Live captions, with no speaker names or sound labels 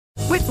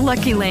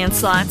Lucky Land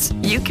Slots,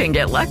 you can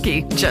get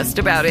lucky just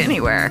about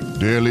anywhere.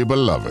 Dearly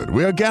beloved,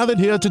 we are gathered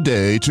here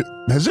today to...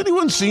 Has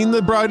anyone seen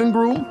the bride and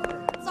groom?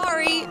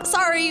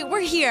 Sorry, we're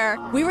here.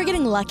 We were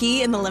getting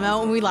lucky in the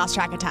limo and we lost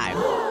track of time.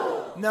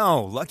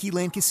 No, Lucky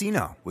Land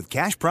Casino, with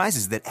cash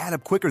prizes that add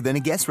up quicker than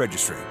a guest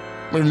registry.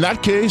 In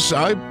that case,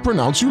 I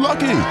pronounce you lucky.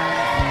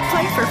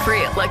 Play for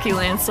free at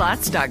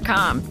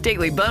LuckyLandSlots.com.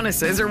 Daily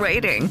bonuses are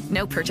waiting.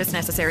 No purchase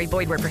necessary.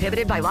 Void where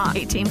prohibited by law.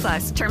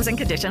 18+. Terms and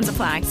conditions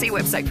apply. See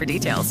website for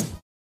details.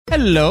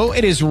 Hello,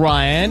 it is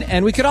Ryan,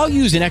 and we could all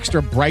use an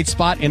extra bright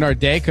spot in our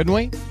day, couldn't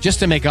we? Just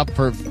to make up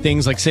for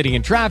things like sitting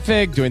in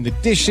traffic, doing the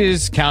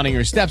dishes, counting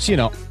your steps, you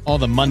know, all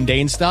the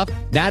mundane stuff.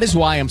 That is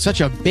why I'm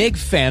such a big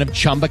fan of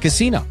Chumba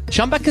Casino.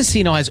 Chumba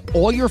Casino has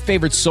all your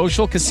favorite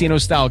social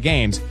casino-style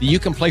games that you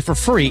can play for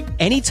free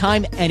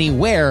anytime,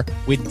 anywhere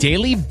with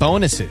daily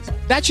bonuses.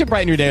 That should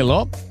brighten your day a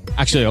little.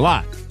 Actually, a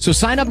lot. So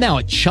sign up now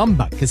at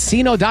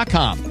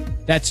ChumbaCasino.com.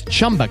 That's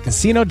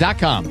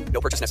ChumbaCasino.com.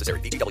 No purchase necessary.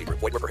 VGW Group.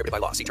 Void where prohibited by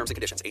law. See terms and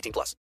conditions.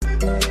 18+.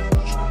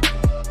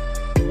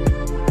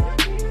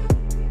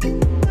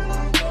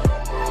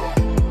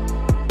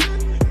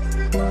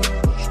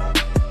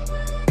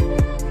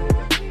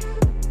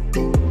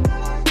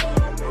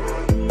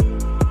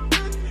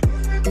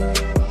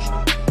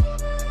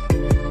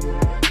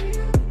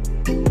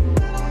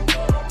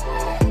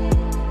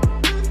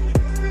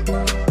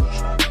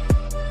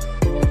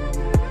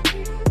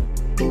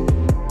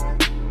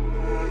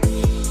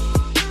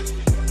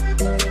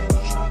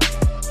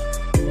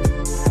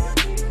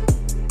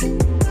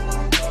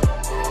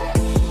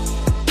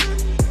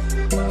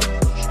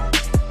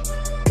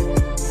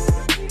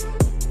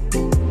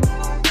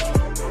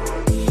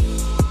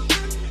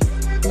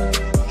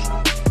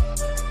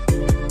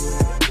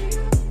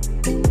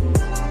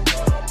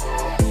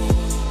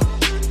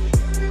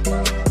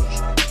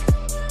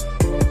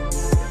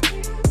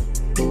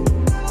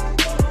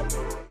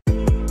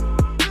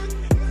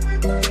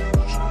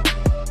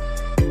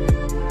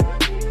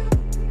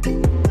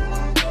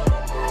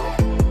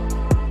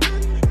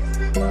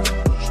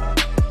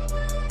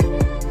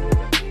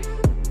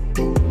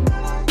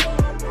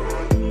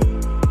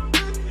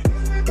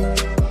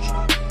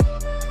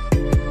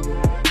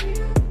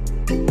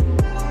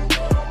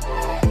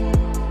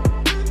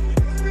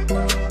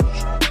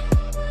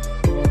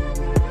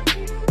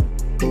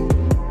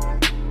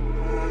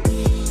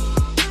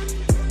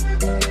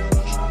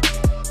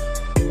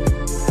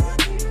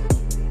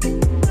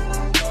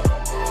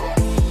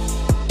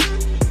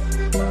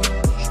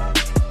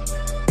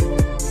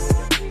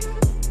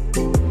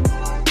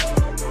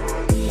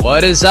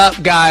 What is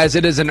up, guys?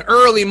 It is an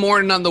early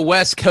morning on the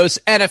West Coast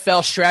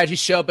NFL strategy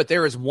show, but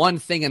there is one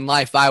thing in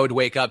life I would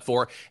wake up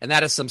for, and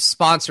that is some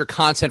sponsor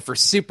content for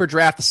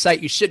SuperDraft, the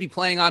site you should be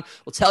playing on.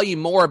 We'll tell you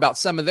more about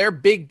some of their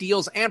big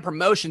deals and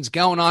promotions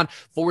going on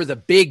for the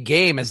big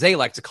game, as they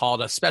like to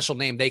call it, a special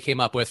name they came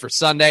up with for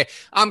Sunday.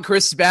 I'm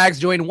Chris Baggs,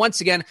 joined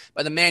once again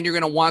by the man you're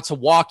going to want to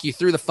walk you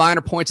through the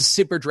finer points of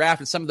SuperDraft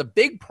and some of the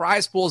big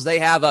prize pools they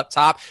have up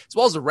top, as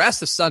well as the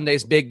rest of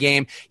Sunday's big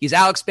game. He's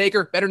Alex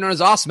Baker, better known as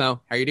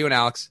Osmo. How are you doing,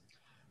 Alex?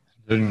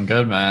 Doing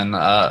good, man.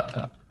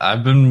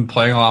 I've been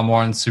playing a lot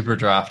more in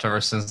SuperDraft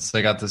ever since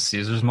they got the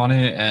Caesars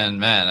money, and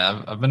man,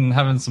 I've been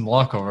having some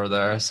luck over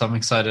there. So I'm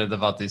excited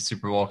about these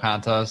Super Bowl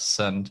contests,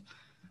 and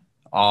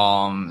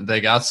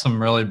they got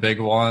some really big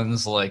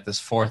ones, like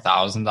this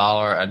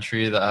 $4,000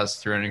 entry that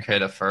has 300K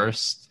to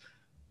first.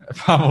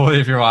 Probably,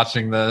 if you're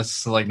watching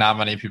this, like not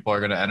many people are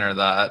going to enter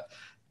that,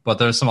 but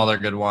there's some other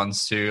good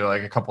ones too,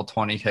 like a couple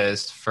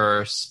 20Ks to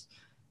first.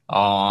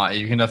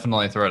 You can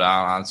definitely throw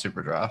down on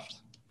SuperDraft.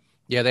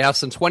 Yeah, they have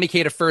some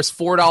 20K to first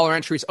 $4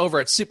 entries over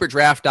at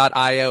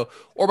SuperDraft.io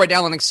or by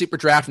downloading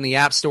SuperDraft in the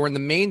App Store. And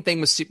the main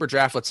thing with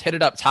SuperDraft, let's hit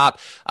it up top.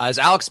 As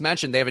Alex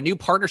mentioned, they have a new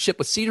partnership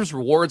with Caesars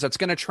Rewards that's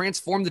going to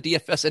transform the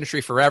DFS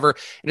industry forever.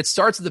 And it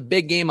starts with the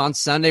big game on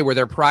Sunday where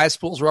their prize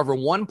pools are over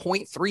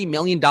 $1.3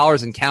 million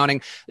and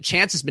counting. The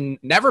chance has been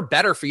never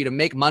better for you to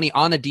make money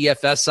on the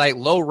DFS site.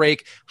 Low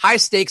rake, high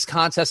stakes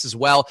contests as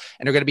well.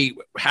 And they're going to be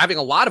having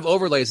a lot of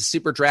overlays as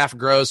SuperDraft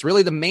grows.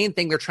 Really, the main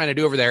thing they're trying to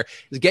do over there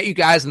is get you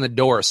guys in the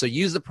door. So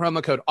use the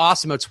promo code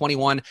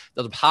AWESEMO21.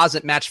 They'll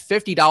deposit match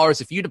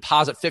 $50 if you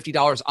deposit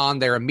 $50 on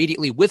there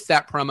immediately with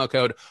that promo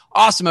code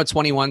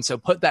AWESEMO21. So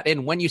put that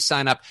in when you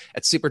sign up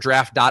at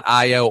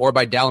SuperDraft.io or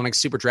by downloading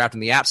SuperDraft in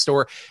the App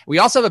Store. We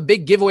also have a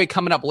big giveaway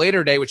coming up later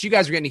today, which you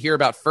guys are getting to hear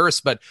about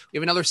first, but we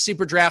have another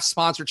SuperDraft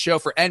sponsored show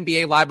for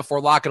NBA Live Before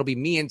Lock. It'll be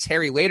me and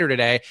Terry later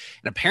today.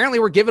 And apparently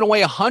we're giving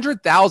away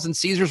 100,000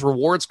 Caesars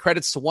Rewards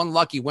credits to one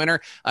lucky winner.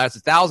 It's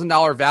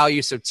 $1,000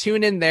 value. So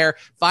tune in there,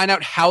 find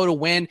out how to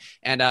win,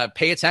 and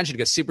pay attention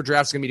because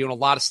SuperDraft is going to be doing a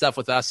lot of stuff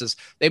with us as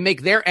they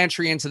make their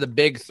entry into the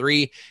big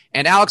three.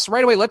 And Alex,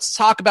 right away, let's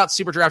talk about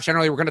SuperDraft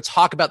generally. We're going to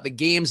talk about the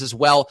games as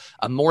well,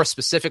 more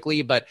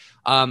specifically, but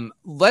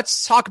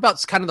let's talk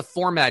about kind of the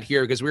format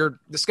here, because we were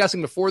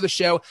discussing before the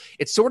show.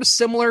 It's sort of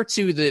similar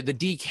to the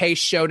DK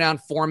Showdown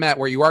format,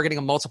 where you are getting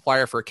a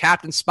multiplier for a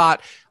captain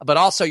spot, but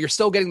also you're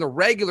still getting the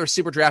regular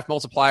SuperDraft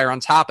multiplier on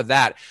top of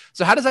that.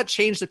 So how does that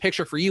change the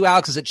picture for you,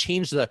 Alex? Does it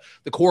change the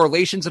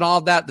correlations and all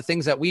of that, the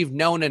things that we've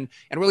known and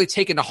really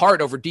taken to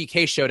heart over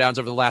DK Showdowns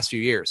over the last few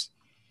years?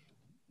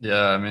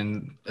 Yeah, I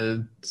mean,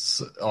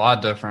 it's a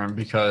lot different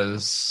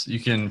because you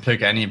can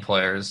pick any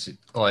players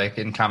like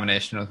in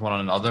combination with one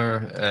another.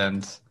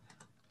 And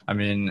I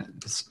mean,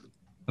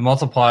 the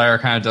multiplier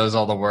kind of does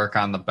all the work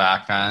on the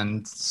back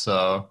end.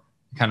 So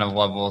it kind of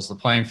levels the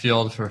playing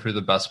field for who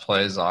the best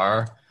plays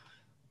are.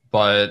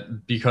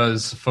 But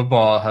because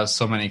football has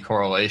so many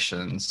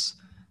correlations,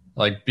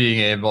 like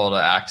being able to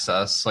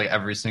access like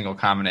every single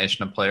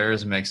combination of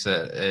players makes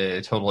it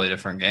a totally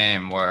different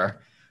game, where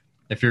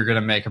if you're going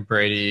to make a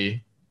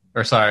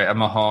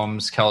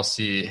Mahomes,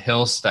 Kelsey,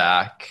 Hill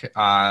stack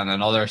on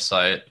another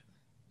site,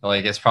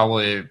 like it's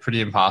probably pretty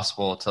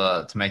impossible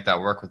to make that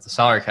work with the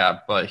salary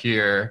cap. But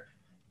here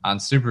on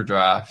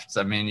SuperDraft,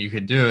 I mean, you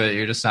could do it.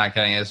 You're just not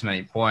getting as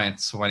many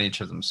points when each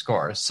of them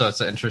scores. So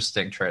it's an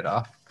interesting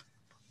trade-off.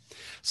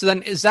 So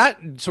then is that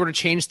sort of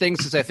changed things?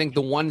 Because I think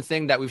the one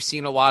thing that we've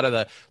seen a lot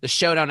of the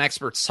showdown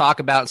experts talk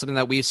about, something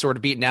that we've sort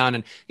of beaten down,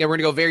 and we're going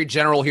to go very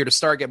general here to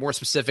start, get more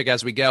specific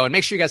as we go. And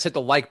make sure you guys hit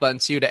the like button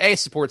too to A,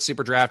 support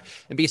SuperDraft,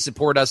 and B,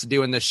 support us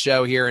doing this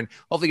show here, and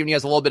hopefully giving you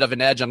guys a little bit of an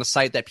edge on the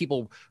site that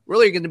people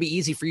really are going to be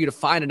easy for you to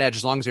find an edge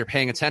as long as you're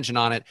paying attention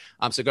on it.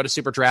 So go to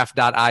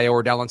superdraft.io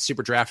or download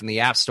SuperDraft in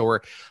the App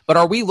Store. But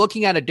are we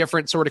looking at a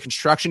different sort of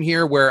construction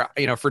here where,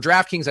 for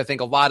DraftKings, I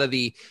think a lot of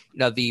the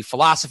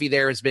philosophy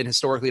there has been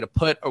historically to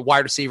put a wide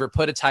receiver,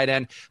 put a tight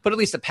end, put at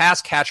least a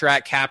pass catcher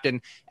at captain,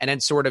 and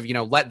then sort of,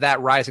 let that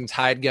rising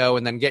tide go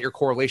and then get your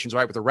correlations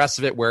right with the rest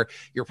of it, where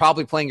you're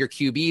probably playing your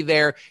QB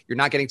there. You're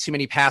not getting too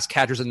many pass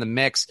catchers in the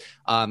mix.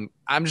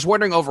 I'm just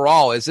wondering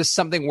overall, is this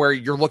something where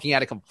you're looking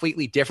at it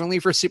completely differently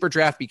for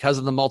SuperDraft because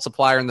of the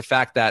multiplier and the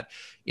fact that,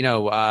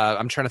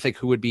 I'm trying to think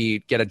who would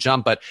get a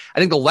jump, but I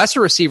think the lesser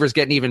receivers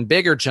get an even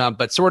bigger jump,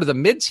 but sort of the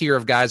mid tier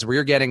of guys where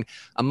you're getting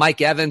a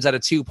Mike Evans at a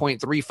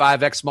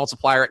 2.35x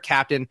multiplier at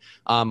captain,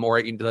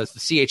 or the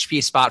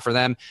CHP spot for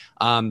them.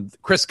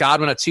 Chris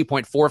Godwin at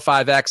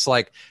 2.45x.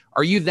 Like,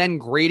 are you then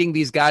grading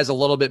these guys a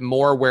little bit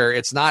more where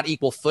it's not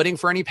equal footing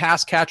for any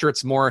pass catcher?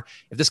 It's more,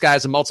 if this guy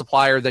is a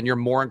multiplier, then you're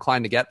more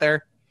inclined to get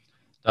there?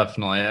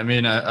 Definitely. I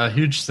mean, a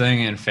huge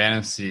thing in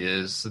fantasy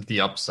is the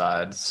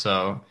upside.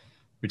 So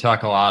we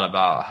talk a lot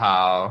about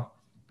how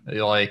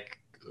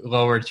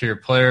lower tier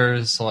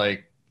players,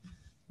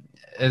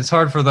 it's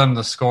hard for them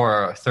to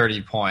score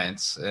 30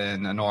 points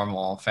in a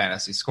normal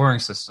fantasy scoring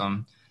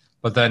system.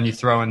 But then you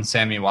throw in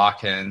Sammy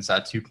Watkins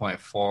at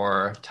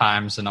 2.4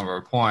 times the number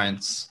of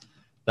points.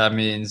 That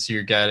means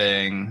you're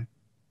getting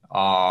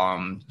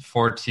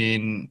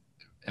 14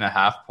 and a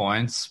half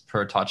points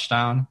per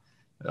touchdown.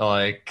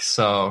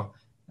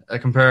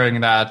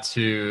 Comparing that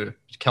to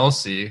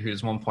Kelsey,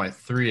 who's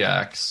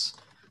 1.3x,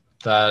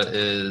 that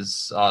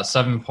is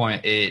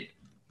 7.8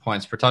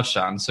 points per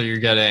touchdown. So you're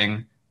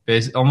getting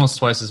almost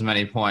twice as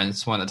many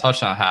points when the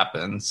touchdown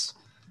happens.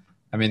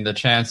 I mean, the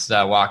chance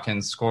that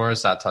Watkins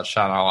scores that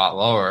touchdown are a lot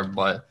lower,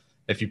 but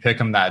if you pick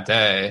him that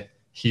day,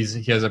 he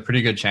has a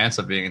pretty good chance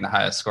of being the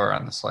highest scorer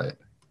on the slate.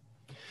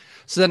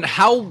 So then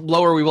how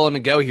low are we willing to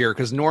go here?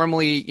 Because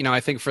normally, I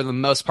think for the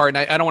most part, and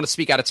I don't want to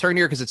speak out of turn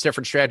here because it's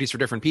different strategies for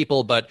different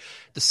people, but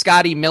the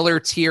Scotty Miller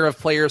tier of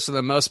players for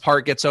the most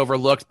part gets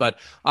overlooked. But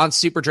on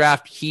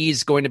SuperDraft,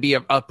 he's going to be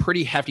a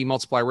pretty hefty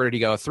multiplier. Where did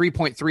he go? A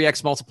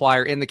 3.3x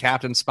multiplier in the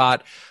captain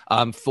spot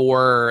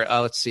for,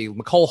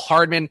 McCole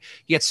Hardman.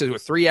 He gets to a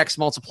 3x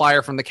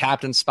multiplier from the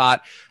captain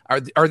spot.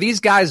 Are these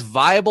guys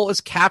viable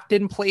as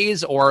captain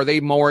plays, or are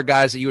they more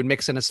guys that you would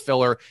mix in as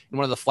filler in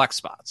one of the flex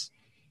spots?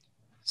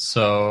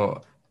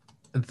 So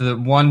the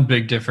one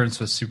big difference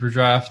with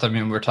SuperDraft, I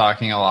mean, we're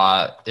talking a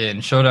lot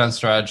in Showdown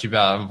strategy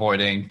about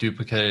avoiding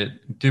duplicated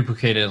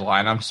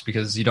lineups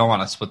because you don't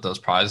want to split those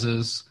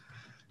prizes.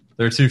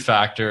 There are two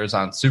factors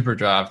on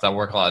SuperDraft that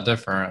work a lot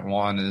different.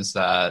 One is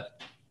that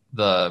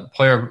the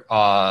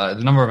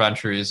number of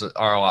entries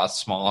are a lot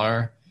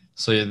smaller,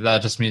 so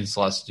that just means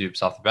less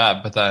dupes off the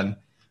bat. But then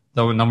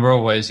the number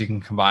of ways you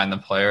can combine the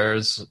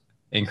players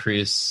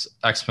increase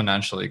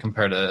exponentially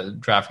compared to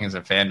DraftKings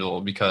and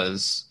FanDuel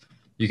because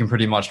you can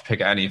pretty much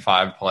pick any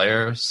 5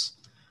 players.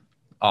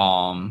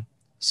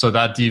 So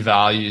that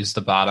devalues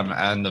the bottom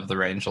end of the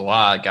range a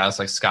lot. Guys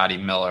like Scotty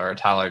Miller or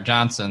Tyler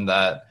Johnson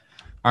that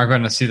aren't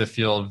going to see the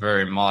field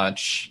very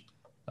much.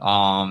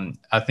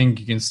 I think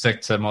you can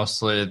stick to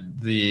mostly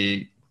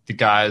the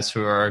guys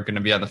who are going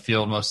to be on the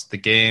field most of the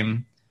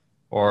game,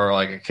 or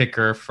like a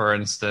kicker, for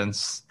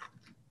instance.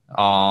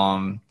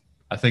 I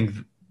think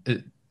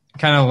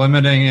kind of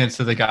limiting it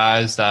to the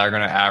guys that are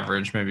going to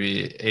average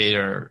maybe 8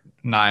 or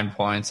 9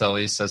 points at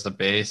least as the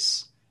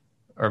base,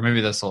 or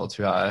maybe that's a little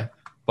too high.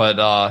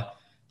 But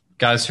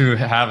guys who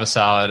have a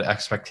solid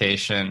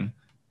expectation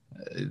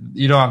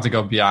you don't have to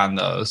go beyond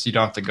those. You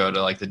don't have to go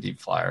to like the deep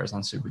flyers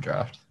on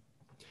SuperDraft.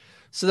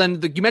 So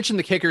then you mentioned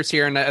the kickers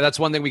here, and that's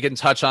one thing we can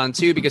touch on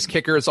too, because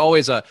kicker is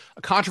always a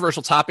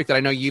controversial topic that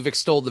I know you've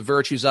extolled the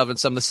virtues of in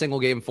some of the single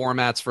game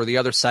formats for the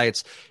other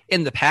sites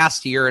in the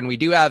past year. And we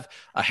do have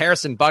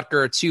Harrison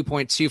Butker, a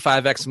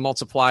 2.25x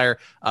multiplier,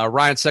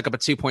 Ryan Succop, a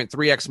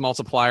 2.3x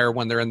multiplier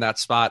when they're in that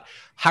spot.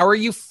 How are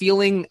you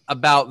feeling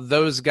about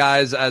those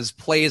guys as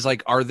plays?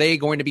 Like, are they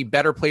going to be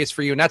better plays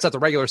for you? And that's at the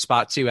regular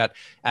spot too. At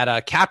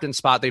a captain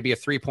spot, they'd be a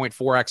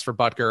 3.4x for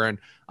Butker and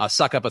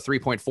Succop a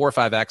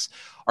 3.45x.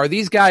 Are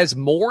these guys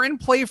more in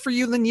play for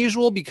you than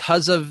usual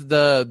because of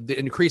the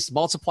increased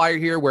multiplier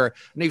here, where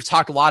I know you've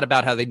talked a lot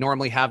about how they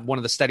normally have one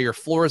of the steadier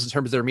floors in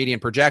terms of their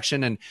median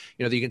projection. And,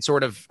 you know, you can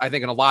sort of, I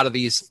think in a lot of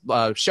these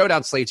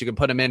showdown slates, you can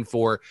put them in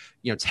for,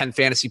 10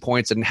 fantasy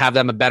points and have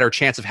them a better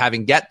chance of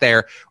getting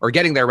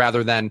there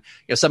rather than,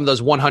 some of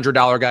those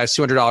 $100 guys,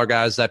 $200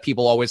 guys that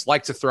people always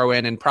like to throw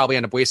in and probably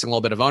end up wasting a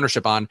little bit of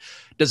ownership on.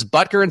 Does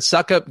Butker and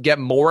Succop get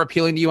more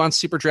appealing to you on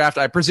SuperDraft?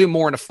 I presume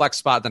more in a flex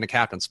spot than a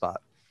captain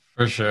spot.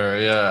 For sure.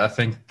 Yeah. I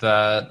think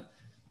that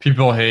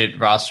people hate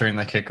rostering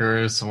the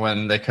kickers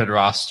when they could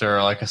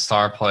roster like a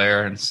star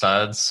player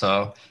instead.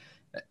 So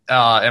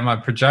in my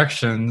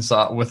projections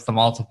with the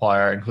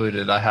multiplier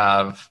included, I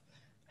have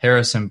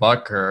Harrison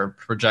Butker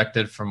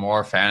projected for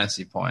more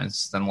fantasy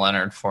points than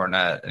Leonard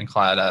Fournette and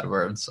Clyde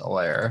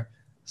Edwards-Helaire.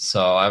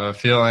 So I have a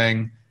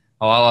feeling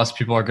a lot less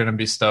people are going to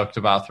be stoked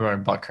about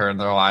throwing Butker in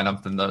their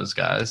lineup than those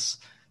guys.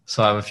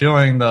 So I have a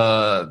feeling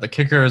the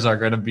kickers are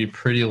going to be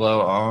pretty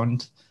low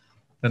owned.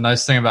 The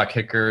nice thing about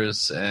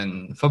kickers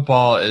in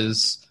football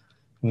is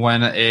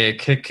when a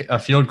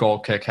field goal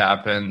kick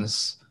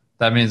happens,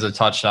 that means a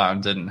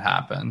touchdown didn't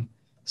happen.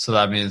 So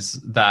that means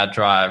that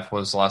drive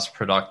was less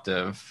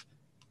productive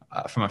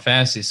from a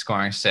fantasy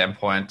scoring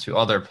standpoint to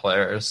other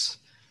players.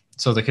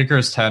 So the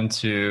kickers tend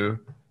to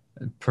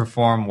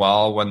perform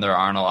well when there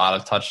aren't a lot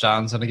of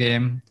touchdowns in a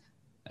game.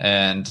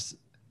 And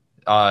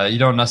you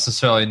don't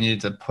necessarily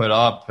need to put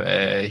up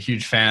a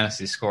huge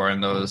fantasy score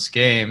in those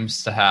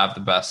games to have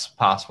the best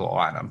possible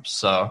lineup.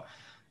 So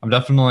I'm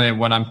definitely,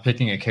 when I'm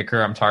picking a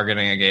kicker, I'm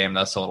targeting a game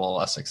that's a little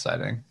less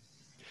exciting.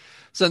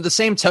 So the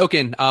same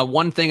token,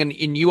 one thing,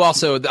 and you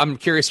also, I'm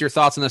curious your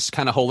thoughts on this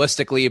kind of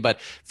holistically, but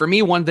for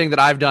me, one thing that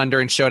I've done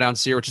during showdowns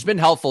this year, which has been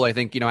helpful, I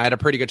think, I had a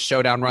pretty good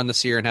showdown run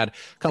this year and had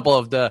a couple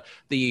of the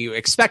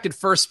expected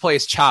first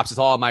place chops with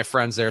all of my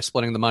friends there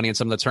splitting the money in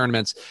some of the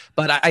tournaments.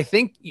 But I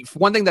think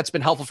one thing that's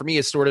been helpful for me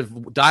is sort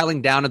of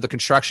dialing down at the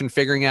construction,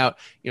 figuring out,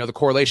 the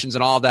correlations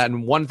and all of that.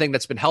 And one thing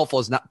that's been helpful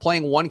is not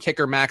playing one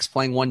kicker max,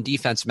 playing one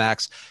defense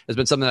max has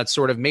been something that's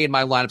sort of made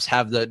my lineups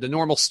have the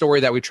normal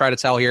story that we try to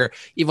tell here,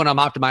 even when I'm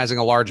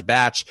optimizing a large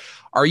batch.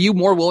 Are you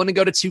more willing to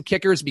go to two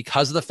kickers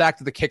because of the fact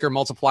that the kicker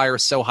multiplier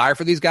is so high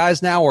for these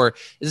guys now, or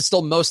is it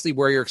still mostly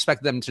where you're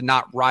expecting them to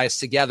not rise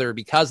together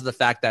because of the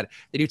fact that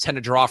they do tend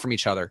to draw from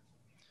each other?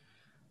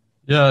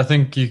 Yeah, I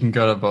think you can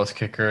go to both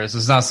kickers.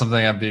 It's not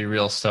something I'd be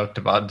real stoked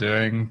about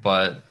doing,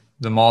 but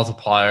the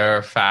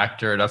multiplier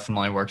factor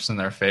definitely works in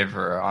their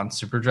favor on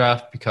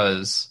SuperDraft,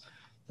 because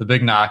the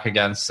big knock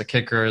against the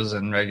kickers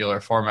in regular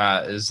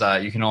format is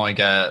that you can only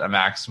get a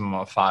maximum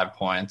of 5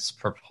 points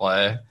per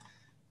play.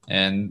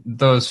 And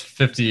those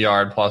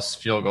 50-yard plus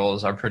field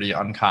goals are pretty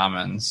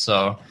uncommon.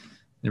 So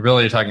you're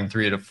really talking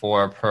 3 to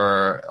 4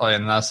 per,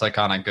 and that's like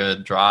on a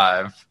good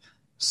drive.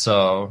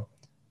 So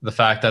the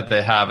fact that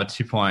they have a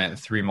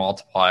 2.3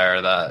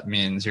 multiplier, that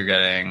means you're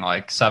getting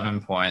like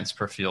 7 points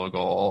per field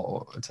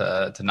goal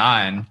to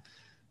 9.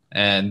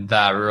 And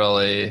that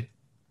really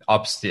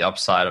ups the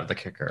upside of the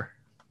kicker.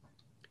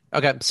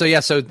 Okay,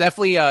 so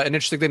definitely an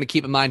interesting thing to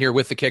keep in mind here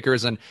with the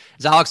kickers. And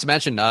as Alex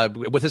mentioned,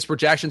 with his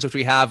projections, which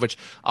we have, which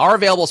are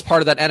available as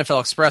part of that NFL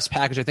Express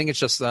package, I think it's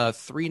just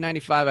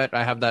 $3.95.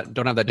 I have that,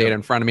 don't have that data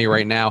in front of me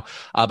right now,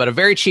 but a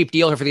very cheap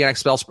deal here for the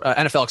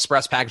NFL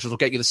Express package, which will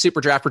get you the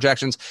Super Draft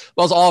projections, as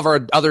well as all of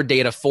our other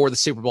data for the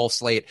Super Bowl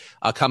slate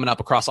coming up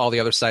across all the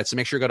other sites. So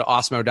make sure you go to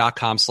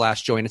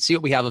osmo.com/join and see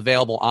what we have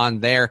available on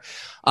there.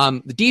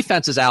 The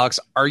defenses, Alex,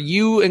 are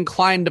you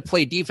inclined to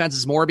play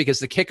defenses more? Because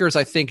the kickers,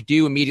 I think,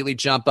 do immediately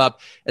jump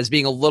up as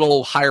being a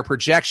little higher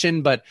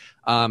projection, but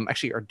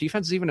actually, are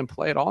defenses even in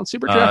play at all in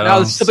SuperDraft? Now,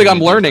 this is something I'm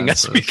learning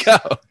as we go.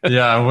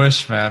 Yeah, I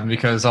wish, man,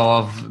 because I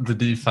love the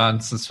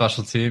defense and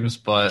special teams,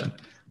 but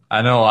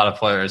I know a lot of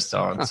players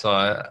don't, so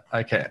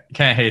I can't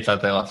hate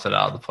that they left it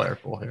out of the player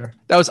pool here.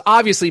 That was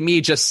obviously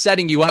me just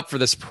setting you up for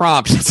this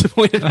prompt. To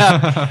point it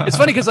out. It's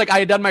funny because I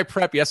had done my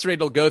prep yesterday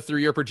to go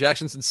through your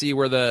projections and see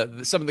where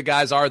some of the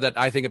guys are that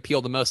I think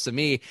appeal the most to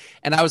me.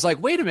 And I was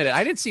like, wait a minute,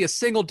 I didn't see a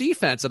single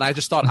defense, and I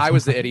just thought I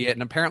was the idiot,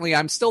 and apparently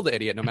I'm still the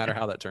idiot no matter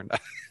how that turned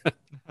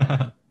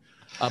out.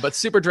 But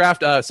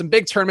SuperDraft, some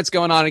big tournaments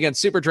going on. Again,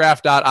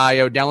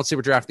 SuperDraft.io. Download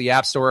SuperDraft, the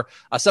App Store.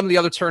 Some of the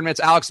other tournaments,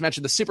 Alex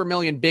mentioned the Super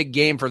Million big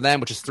game for them,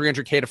 which is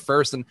 $300K to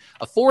first and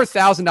a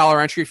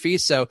 $4,000 entry fee.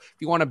 So if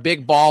you want a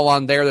big ball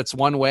on there, that's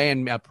one way,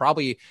 and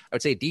probably, I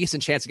would say, a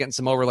decent chance of getting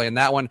some overlay in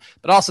that one.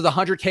 But also the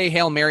 100K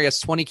Hail Mary has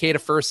 $20K to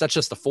first. That's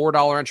just a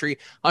 $4 entry.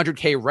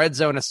 100K Red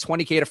Zone has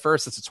 $20K to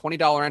first. That's a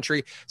 $20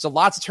 entry. So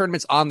lots of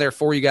tournaments on there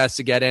for you guys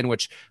to get in,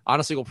 which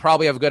honestly will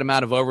probably have a good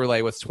amount of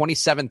overlay with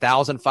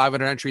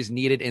 27,500 entries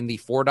needed in the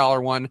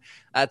 $4 one.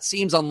 It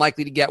seems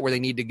unlikely to get where they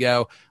need to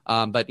go,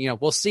 but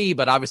we'll see.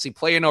 But obviously,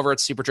 playing over at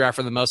SuperDraft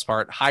for the most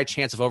part, high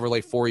chance of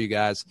overlay for you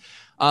guys.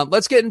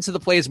 Let's get into the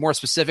plays more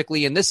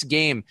specifically. In this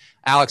game,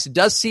 Alex, it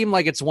does seem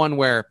like it's one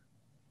where,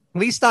 at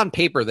least on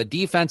paper, the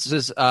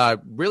defenses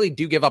really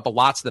do give up a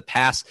lot to the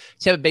pass.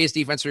 Tampa Bay's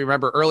defense,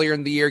 remember earlier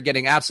in the year,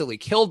 getting absolutely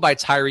killed by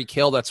Tyreek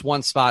Hill. That's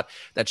one spot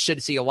that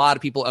should see a lot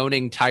of people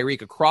owning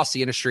Tyreek across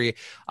the industry.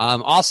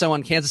 Also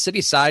on Kansas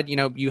City's side,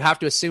 you have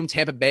to assume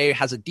Tampa Bay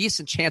has a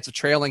decent chance of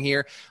trailing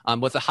here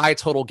with a high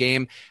total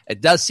game. It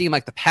does seem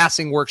like the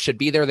passing work should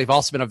be there. They've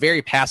also been a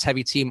very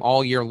pass-heavy team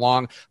all year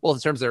long, both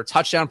in terms of their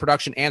touchdown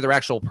production and their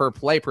actual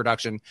per-play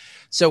production.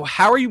 So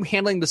how are you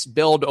handling this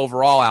build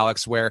overall,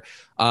 Alex, where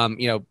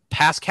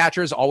pass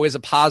catcher is always a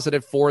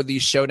positive for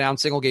these showdown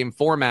single game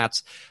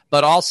formats,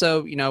 but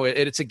also,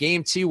 it's a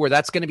game too where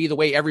that's going to be the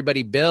way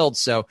everybody builds.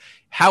 So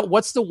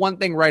what's the one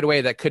thing right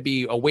away that could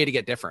be a way to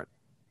get different?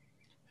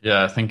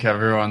 Yeah, I think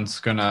everyone's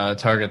going to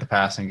target the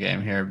passing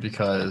game here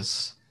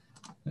because,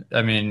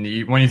 when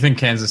you think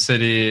Kansas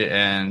City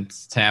and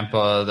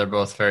Tampa, they're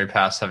both very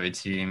pass heavy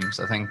teams.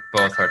 I think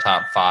both are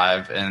top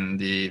 5 in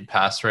the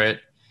pass rate.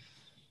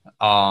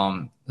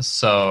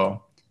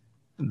 So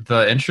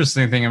the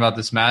interesting thing about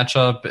this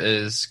matchup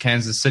is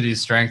Kansas City's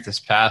strength is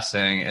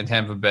passing and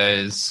Tampa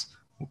Bay's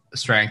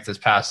strength is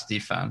pass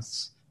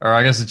defense. Or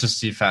I guess it's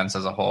just defense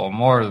as a whole,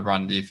 more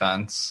run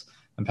defense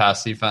than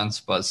pass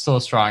defense, but still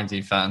a strong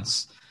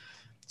defense.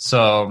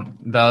 So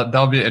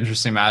that'll be an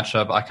interesting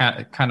matchup.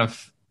 I kind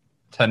of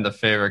tend to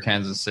favor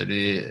Kansas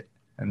City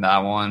in that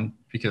one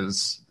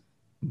because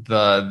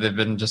they've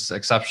been just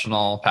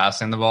exceptional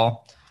passing the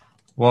ball.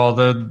 Well,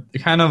 they're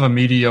kind of a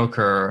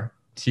mediocre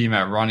team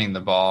at running the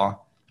ball.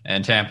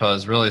 And Tampa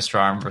is really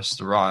strong versus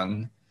the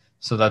run.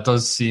 So that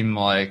does seem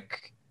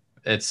like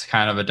it's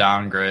kind of a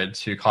downgrade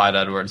to Clyde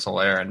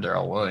Edwards-Helaire and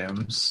Darrell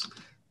Williams.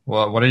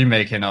 Well, what are you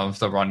making of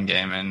the run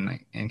game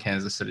in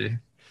Kansas City?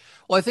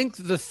 Well, I think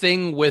the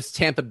thing with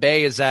Tampa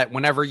Bay is that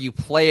whenever you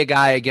play a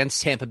guy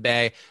against Tampa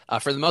Bay,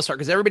 for the most part,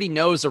 because everybody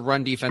knows the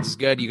run defense is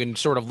good, you can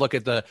sort of look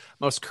at the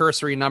most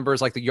cursory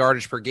numbers like the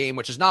yardage per game,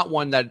 which is not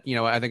one that,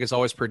 I think is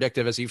always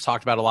predictive, as you've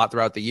talked about a lot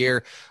throughout the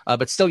year.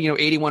 But still,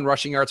 81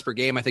 rushing yards per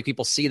game. I think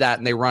people see that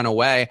and they run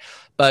away.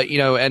 But,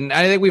 and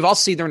I think we've all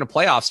seen during the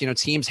playoffs,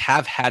 teams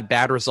have had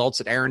bad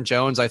results. And Aaron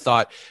Jones, I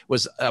thought,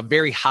 was a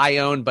very high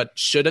owned, but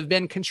should have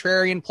been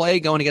contrarian play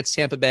going against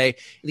Tampa Bay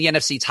in the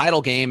NFC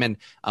title game. And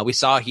we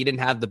saw he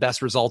didn't have the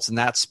best results in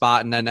that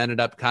spot and then ended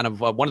up kind of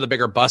one of the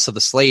bigger busts of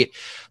the slate.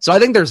 So I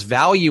think there's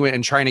value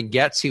in trying to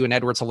get to an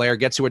Edwards-Helaire,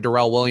 get to a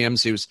Darrell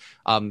Williams, who's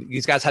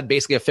these guys had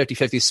basically a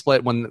 50-50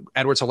 split when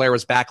Edwards-Helaire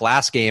was back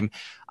last game.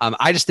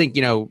 I just think,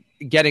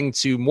 getting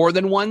to more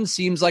than one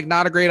seems like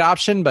not a great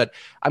option, but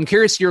I'm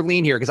curious your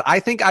lean here because I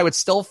think I would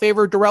still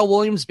favor Darrell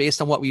Williams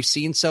based on what we've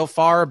seen so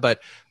far, but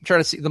I'm trying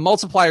to see the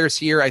multipliers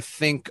here. I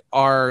think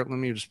let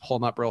me just pull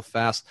them up real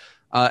fast.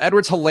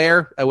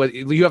 Edwards-Helaire,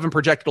 you have him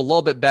projected a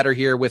little bit better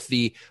here with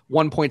the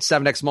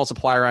 1.7x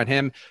multiplier on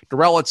him.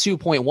 Darrell a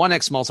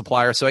 2.1x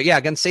multiplier. So yeah,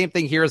 again, same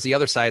thing here as the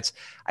other sites.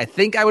 I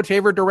think I would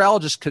favor Darrell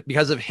just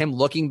because of him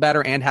looking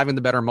better and having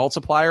the better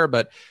multiplier.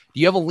 But do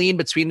you have a lean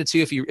between the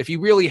two? If you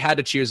really had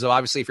to choose, though,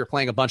 obviously if you're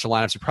playing a bunch of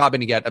lineups, you're probably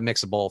going to get a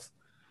mix of both.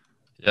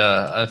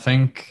 Yeah, I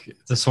think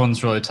this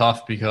one's really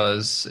tough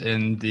because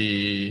in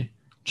the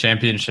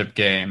championship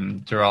game,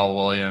 Darrell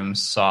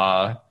Williams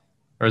saw.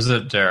 Or is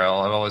it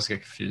Darrell? I always get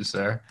confused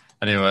there.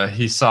 Anyway,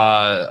 he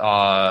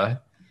saw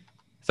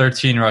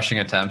 13 rushing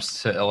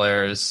attempts to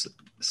Hilaire's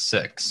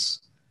 6.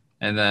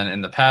 And then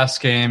in the pass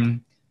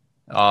game,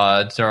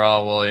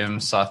 Darrell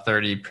Williams saw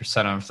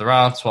 30% of the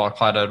routes, while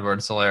Clyde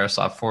Edwards-Helaire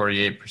saw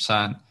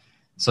 48%.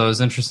 So it was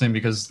interesting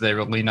because they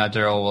would lean at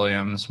Darrell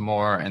Williams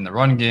more in the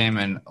run game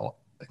and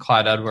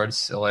Clyde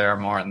Edwards-Helaire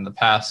more in the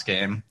pass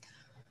game.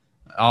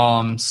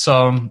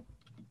 So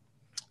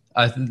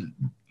that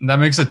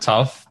makes it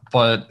tough.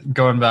 But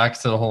going back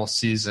to the whole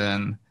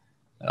season,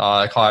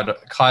 Clyde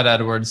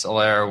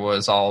Edwards-Helaire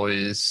was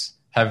always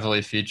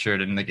heavily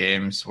featured in the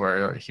games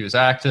where he was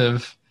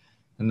active.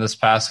 And this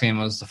past game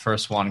was the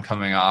first one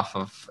coming off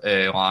of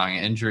a long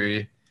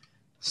injury.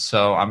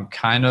 So I'm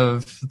kind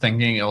of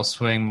thinking it'll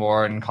swing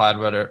more in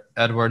Clyde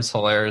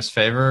Edwards-Hilaire's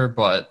favor,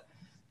 but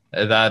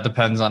that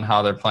depends on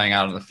how they're playing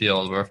out in the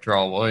field. Where if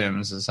Darrell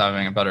Williams is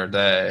having a better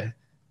day,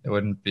 it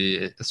wouldn't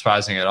be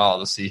surprising at all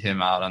to see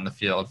him out on the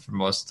field for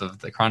most of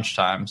the crunch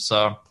time.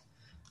 So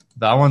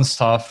that one's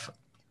tough.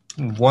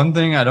 One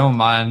thing I don't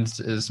mind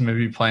is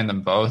maybe playing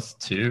them both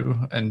too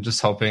and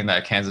just hoping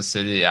that Kansas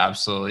City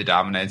absolutely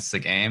dominates the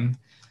game.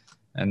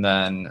 And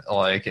then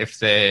like if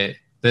they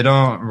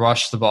don't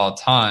rush the ball a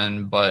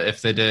ton, but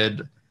if they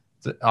did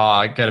get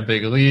a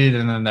big lead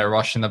and then they're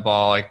rushing the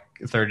ball like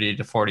 30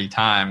 to 40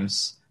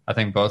 times, I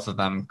think both of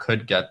them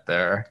could get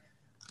there.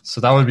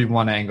 So that would be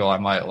one angle I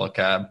might look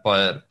at,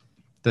 but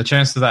the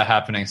chance of that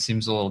happening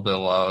seems a little bit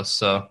low.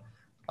 So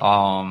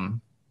how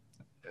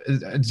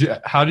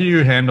do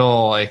you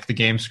handle like the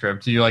game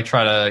script? Do you like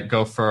try to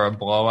go for a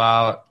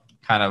blowout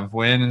kind of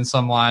win in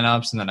some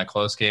lineups and then a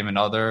close game in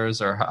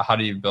others, or how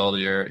do you build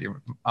your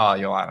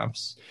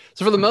lineups?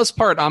 So for the most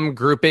part, I'm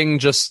grouping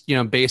just,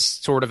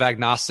 based sort of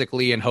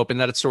agnostically and hoping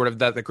that it's sort of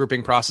that the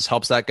grouping process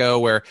helps that go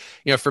where,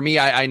 for me,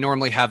 I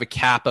normally have a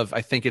cap of,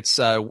 I think it's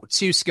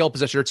 2 skill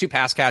position or 2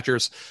 pass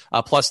catchers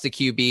plus the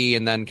QB,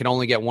 and then can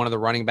only get one of the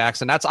running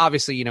backs. And that's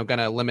obviously, going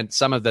to limit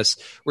some of this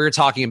we were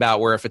talking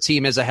about where if a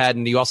team is ahead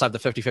and you also have the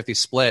 50-50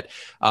 split,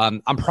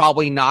 I'm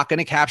probably not going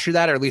to capture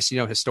that, or at least,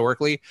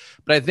 historically.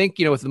 But I think,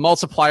 with the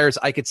multipliers,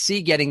 I could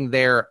see getting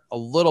there a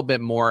little bit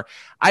more.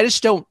 I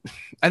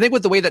think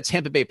with the way that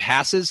Tampa Bay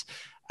passes,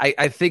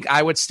 I think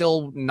I would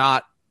still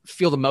not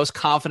feel the most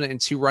confident in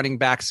 2 running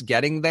backs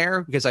getting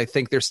there, because I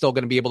think they're still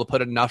going to be able to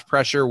put enough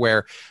pressure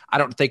where I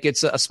don't think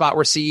it's a spot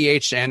where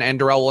CEH and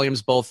Darrell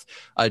Williams both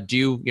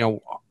do,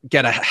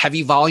 get a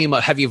heavy volume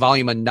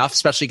enough,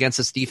 especially against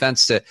this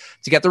defense to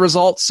get the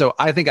results. So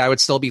I think I would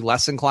still be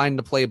less inclined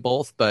to play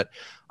both, but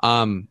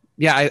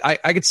yeah,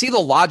 I could see the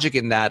logic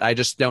in that. I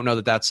just don't know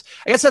I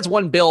guess that's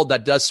one build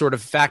that does sort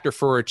of factor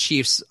for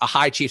a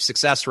high Chiefs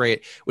success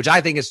rate, which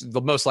I think is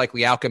the most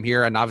likely outcome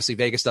here. And obviously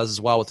Vegas does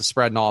as well with the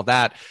spread and all of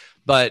that.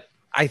 But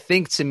I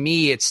think to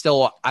me, it's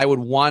still, I would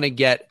want to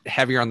get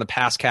heavier on the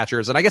pass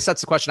catchers. And I guess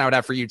that's the question I would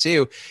have for you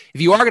too.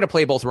 If you are going to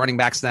play both running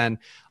backs, then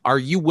are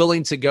you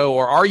willing to go,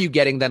 or are you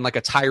getting then like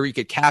a Tyreek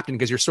at captain?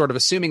 Because you're sort of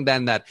assuming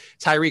then that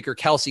Tyreek or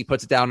Kelsey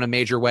puts it down in a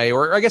major way,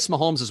 or I guess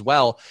Mahomes as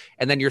well.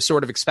 And then you're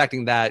sort of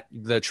expecting that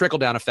the trickle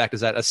down effect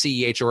is that a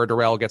CEH or a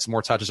Darrell gets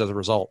more touches as a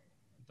result.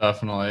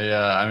 Definitely.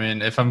 Yeah. I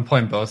mean, if I'm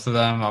playing both of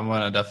them, I'm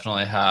going to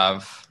definitely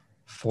have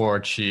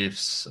 4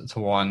 Chiefs to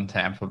 1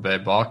 Tampa Bay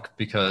Buck,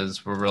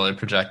 because we're really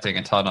projecting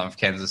a ton of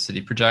Kansas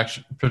City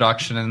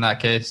production in that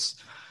case.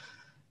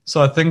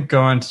 So I think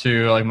going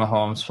to like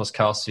Mahomes plus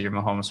Kelsey or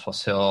Mahomes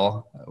plus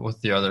Hill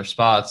with the other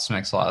spots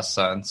makes a lot of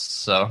sense.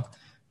 So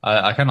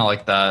I kind of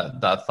like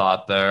that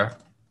thought there.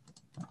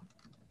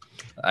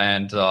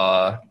 And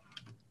I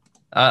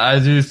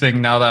do think,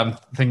 now that I'm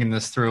thinking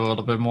this through a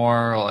little bit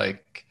more,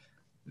 like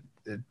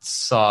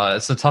it's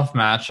a tough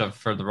matchup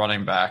for the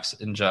running backs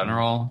in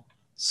general.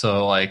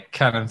 So like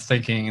kind of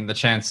thinking the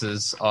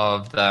chances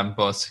of them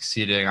both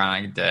succeeding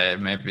on a day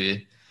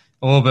maybe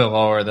a little bit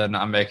lower than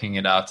I'm making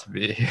it out to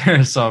be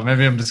here. So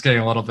maybe I'm just getting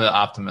a little bit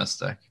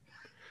optimistic.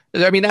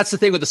 I mean, that's the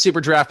thing with the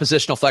super draft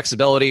positional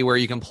flexibility where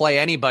you can play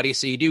anybody.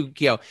 So you do,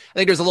 I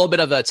think there's a little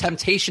bit of a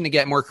temptation to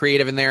get more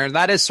creative in there. And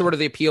that is sort of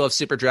the appeal of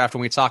super draft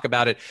when we talk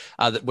about it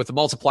with the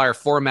multiplier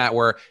format,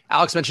 where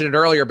Alex mentioned it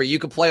earlier, but you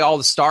could play all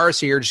the stars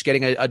here, just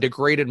getting a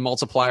degraded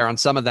multiplier on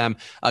some of them.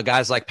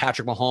 Guys like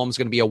Patrick Mahomes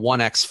going to be a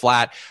 1x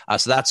flat.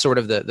 So that's sort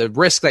of the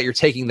risk that you're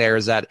taking there,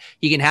 is that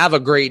he can have a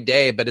great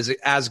day, but is it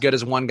as good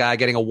as one guy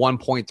getting a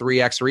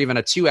 1.3x or even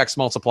a 2x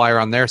multiplier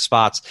on their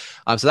spots?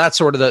 So that's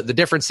sort of the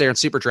difference there in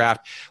super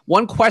draft.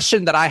 One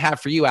question that I have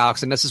for you,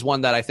 Alex, and this is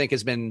one that I think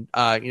has been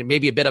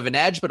maybe a bit of an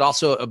edge, but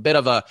also a bit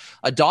of a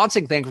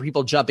daunting thing for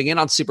people jumping in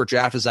on Super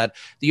Draft, is that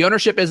the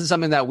ownership isn't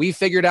something that we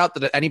figured out,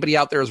 that anybody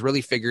out there has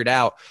really figured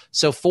out.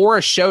 So for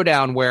a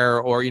showdown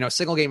or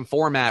single game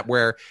format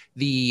where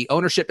the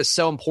ownership is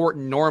so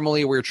important,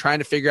 normally we're trying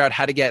to figure out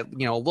how to get, a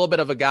little bit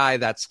of a guy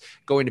that's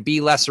going to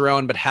be lesser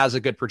owned but has a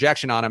good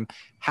projection on him.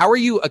 How are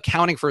you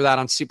accounting for that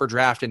on Super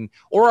Draft,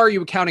 or are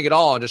you accounting at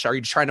all? And are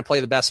you trying to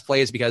play the best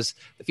plays because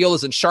the field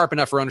isn't sharp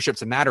enough for ownership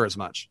to matter as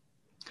much?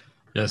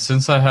 Yeah,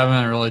 since I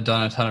haven't really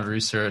done a ton of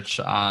research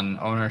on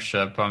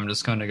ownership, I'm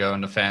just going to go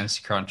into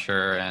Fantasy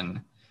Cruncher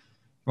and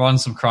run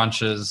some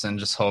crunches and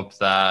just hope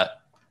that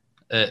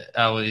it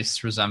at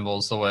least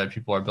resembles the way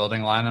people are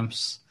building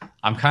lineups.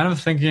 I'm kind of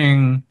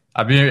thinking,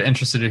 I'd be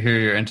interested to hear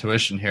your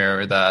intuition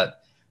here, that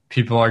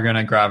people are going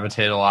to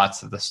gravitate a lot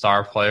to the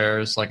star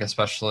players, like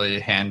especially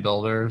hand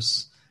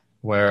builders,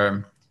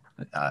 where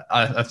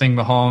I think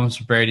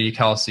Mahomes, Brady,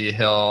 Kelsey,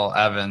 Hill,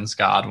 Evans,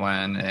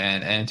 Godwin,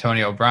 and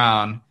Antonio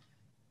Brown,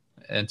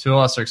 and to a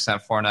lesser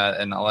extent Fournette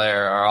and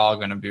Allaire, are all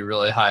going to be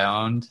really high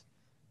owned.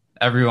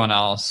 Everyone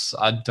else,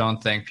 I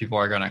don't think people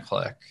are going to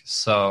click.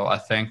 So I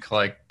think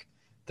like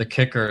the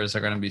kickers are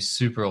going to be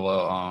super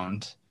low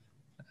owned,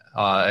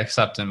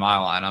 except in my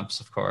lineups,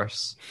 of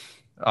course.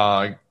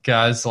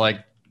 Guys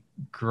like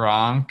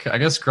Gronk, I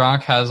guess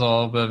Gronk has a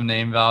little bit of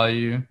name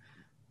value,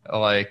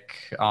 but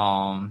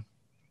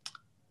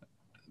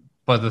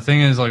the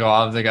thing is, like, a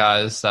lot of the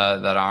guys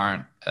that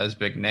aren't as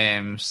big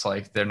names,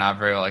 like, they're not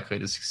very likely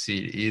to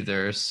succeed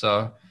either.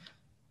 So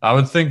I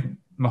would think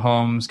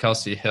Mahomes,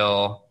 Kelsey,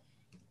 Hill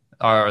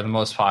are the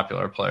most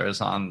popular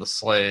players on the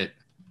slate.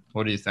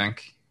 What do you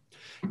think?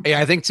 Yeah,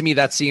 I think to me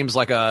that seems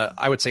like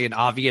I would say an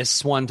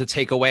obvious one to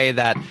take away,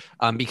 that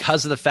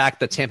because of the fact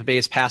that Tampa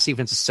Bay's pass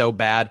defense is so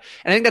bad.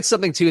 And I think that's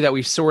something too that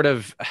we sort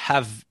of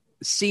have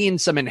seen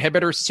some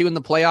inhibitors too in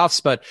the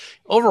playoffs, but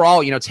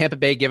overall, Tampa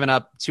Bay giving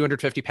up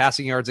 250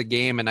 passing yards a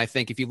game. And I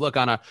think if you look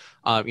on a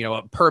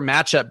per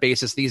matchup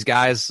basis, these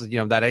guys,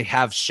 that I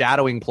have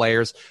shadowing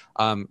players,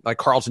 like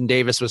Carlton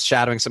Davis was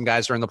shadowing some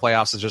guys during the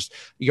playoffs. It's just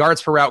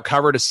yards per route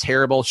covered is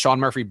terrible. Sean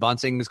Murphy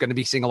Bunting is going to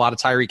be seeing a lot of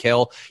Tyreek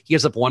Hill. He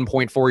gives up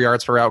 1.4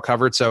 yards per route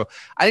covered. So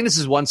I think this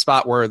is one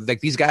spot where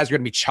these guys are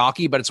going to be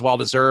chalky, but it's well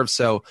deserved.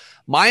 So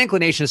my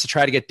inclination is to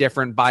try to get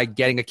different by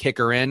getting a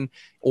kicker in,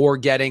 or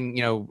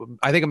getting,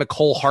 I think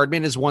Mecole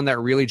Hardman is one that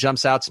really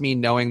jumps out to me,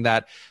 knowing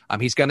that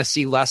he's going to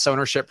see less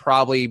ownership,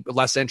 probably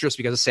less interest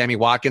because of Sammy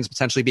Watkins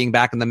potentially being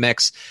back in the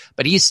mix.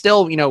 But he's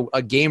still,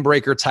 a game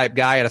breaker type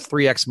guy at a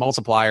 3x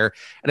multiplier.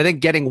 And I think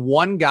getting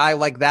one guy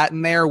like that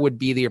in there would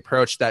be the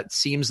approach that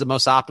seems the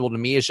most optimal to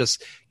me, is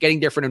just getting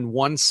different in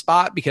one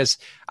spot, because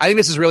I think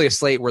this is really a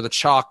slate where the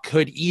chalk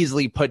could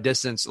easily put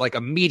distance like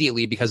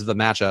immediately because of the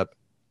matchup.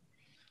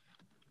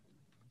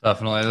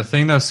 Definitely. The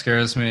thing that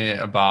scares me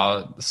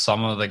about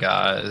some of the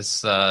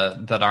guys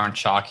that aren't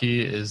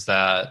chalky is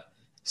that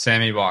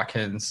Sammy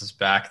Watkins is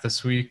back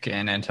this week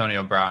and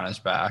Antonio Brown is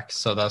back.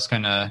 So that's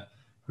going to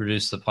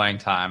reduce the playing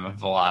time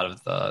of a lot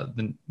of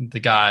the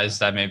guys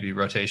that may be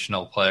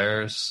rotational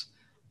players,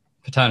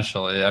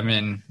 potentially. I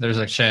mean, there's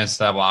a chance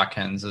that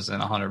Watkins isn't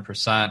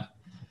 100%.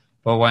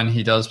 But when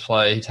he does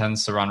play, he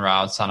tends to run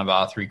routes on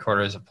about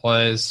 3/4 of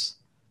plays.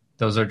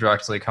 Those are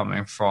directly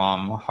coming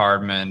from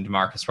Hardman,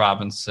 Demarcus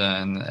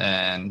Robinson,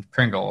 and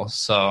Pringle.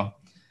 So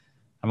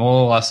I'm a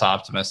little less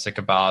optimistic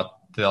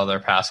about the other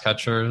pass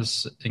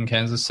catchers in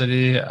Kansas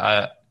City,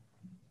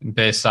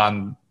 based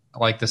on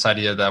this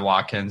idea that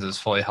Watkins is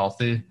fully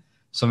healthy.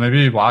 So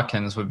maybe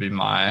Watkins would be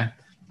my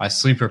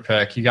sleeper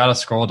pick. You got to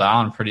scroll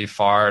down pretty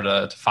far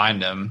to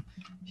find him.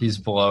 He's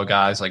below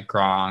guys like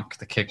Gronk,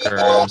 the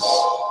kickers,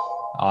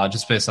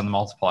 just based on the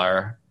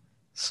multiplier.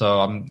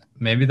 So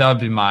maybe that would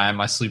be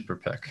my sleeper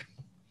pick.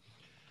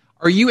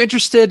 Are you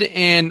interested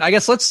in, I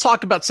guess let's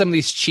talk about some of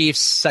these Chiefs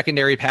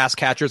secondary pass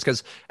catchers,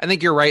 because I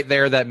think you're right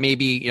there that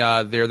maybe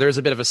there's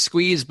a bit of a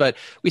squeeze, but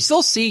we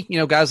still see,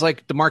 guys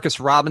like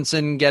Demarcus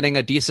Robinson getting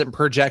a decent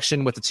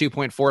projection with the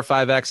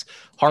 2.45x.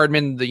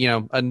 Hardman,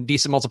 a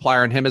decent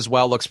multiplier on him as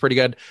well, looks pretty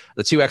good.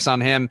 The 2x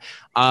on him.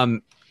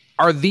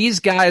 Are these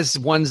guys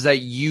ones that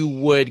you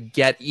would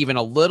get even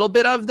a little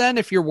bit of then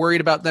if you're worried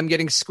about them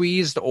getting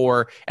squeezed?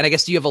 And I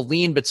guess, do you have a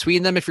lean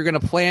between them if you're going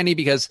to play any?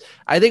 Because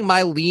I think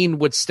my lean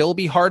would still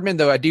be Hardman,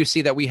 though I do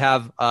see that we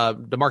have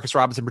Demarcus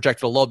Robinson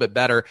projected a little bit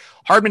better.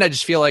 Hardman, I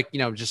just feel like,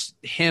 just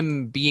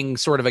him being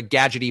sort of a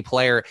gadgety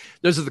player,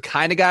 those are the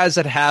kind of guys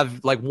that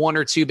have like one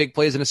or two big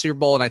plays in a Super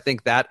Bowl, and I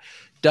think that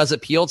does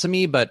appeal to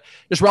me. But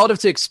just relative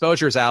to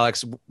exposures,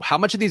 Alex, how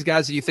much of these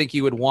guys do you think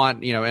you would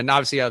want, and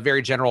obviously a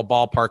very general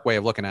ballpark way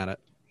of looking at it?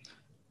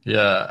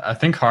 Yeah, I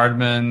think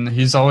Hardman,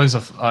 he's always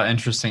an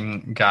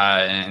interesting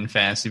guy in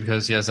fantasy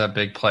because he has that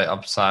big play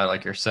upside,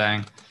 like you're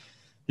saying.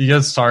 He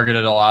gets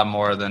targeted a lot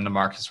more than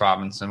Demarcus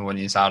Robinson when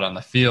he's out on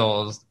the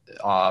field.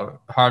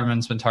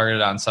 Hardman's been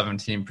targeted on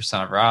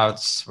 17% of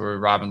routes, where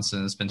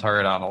Robinson's been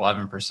targeted on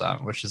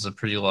 11%, which is a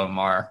pretty low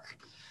mark.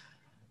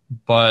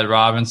 But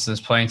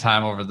Robinson's playing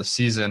time over the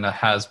season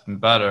has been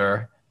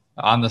better.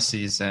 On the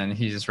season,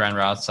 he's ran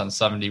routes on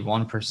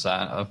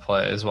 71% of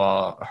plays,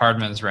 while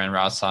Hardman's ran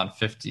routes on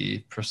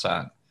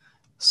 50%.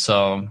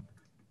 So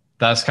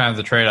that's kind of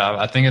the trade-off.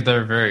 I think that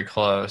they're very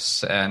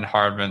close, and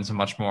Hardman's a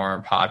much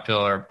more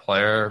popular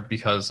player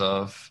because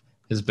of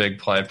his big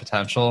play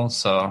potential.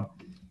 So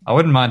I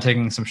wouldn't mind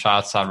taking some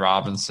shots on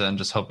Robinson,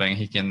 just hoping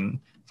he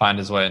can find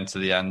his way into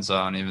the end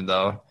zone, even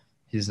though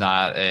he's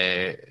not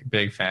a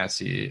big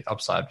fantasy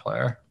upside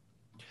player.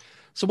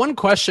 So one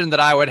question that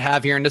I would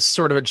have here, and this is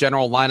sort of a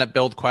general lineup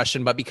build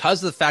question, but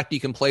because of the fact that you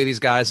can play these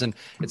guys and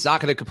it's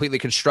not going to completely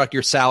construct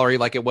your salary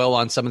like it will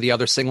on some of the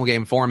other single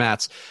game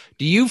formats,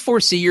 do you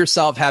foresee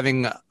yourself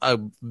having a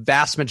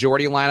vast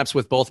majority of lineups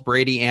with both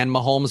Brady and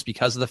Mahomes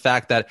because of the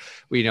fact that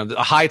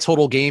a high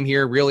total game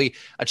here, really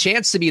a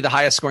chance to be the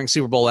highest scoring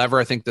Super Bowl ever?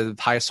 I think the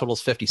highest total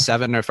is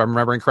 57, if I'm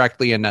remembering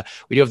correctly, and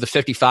we do have the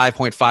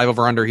 55.5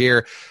 over under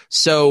here.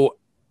 So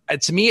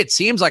to me, it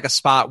seems like a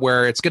spot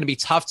where it's going to be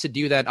tough to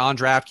do that on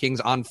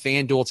DraftKings, on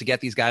FanDuel to get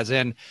these guys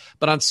in.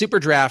 But on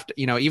SuperDraft,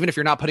 even if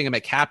you're not putting them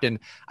at captain,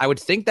 I would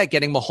think that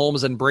getting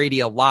Mahomes and Brady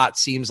a lot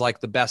seems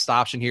like the best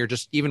option here,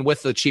 just even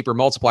with the cheaper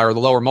multiplier, the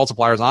lower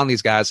multipliers on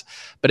these guys.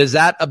 But is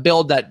that a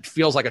build that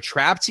feels like a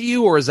trap to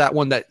you, or is that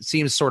one that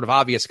seems sort of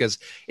obvious? Because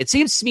it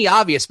seems to me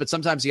obvious, but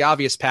sometimes the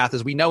obvious path,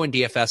 as we know in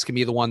DFS, can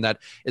be the one that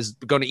is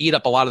going to eat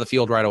up a lot of the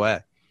field right away.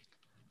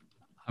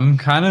 I'm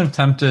kind of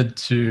tempted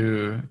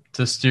to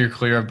steer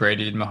clear of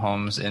Brady and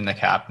Mahomes in the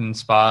captain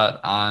spot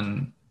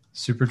on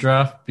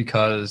SuperDraft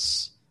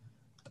because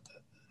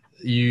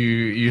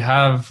you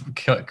have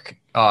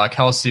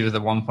Kelsey with a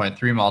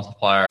 1.3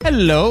 multiplier.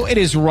 Hello, it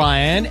is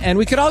Ryan, and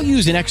we could all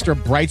use an extra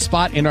bright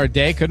spot in our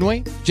day, couldn't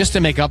we? Just to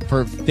make up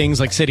for things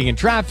like sitting in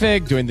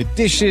traffic, doing the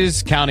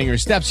dishes, counting your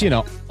steps,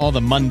 all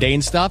the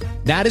mundane stuff.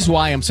 That is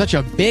why I'm such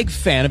a big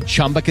fan of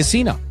Chumba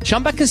Casino.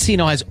 Chumba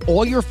Casino has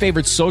all your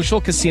favorite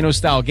social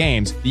casino-style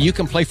games that you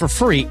can play for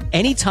free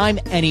anytime,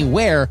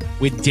 anywhere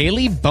with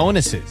daily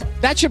bonuses.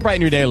 That should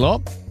brighten your day a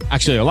little.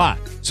 Actually, a lot.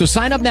 So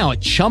sign up now at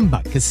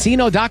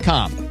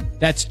ChumbaCasino.com.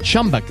 That's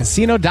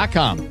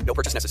ChumbaCasino.com. No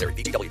purchase necessary.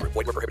 VGW Group.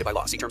 Void where prohibited by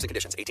law. See terms and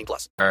conditions.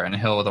 18+. And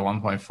Hill with a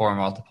 1.4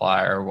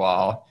 multiplier,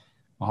 while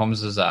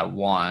Mahomes is at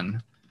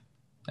 1.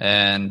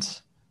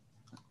 And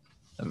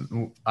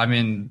I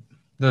mean,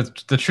 the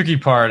tricky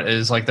part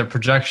is like the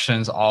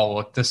projections all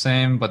look the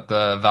same, but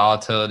the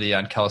volatility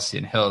on Kelsey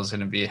and Hill is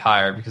going to be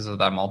higher because of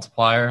that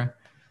multiplier.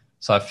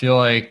 So I feel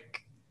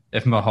like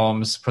if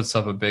Mahomes puts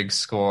up a big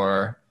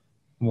score,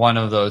 one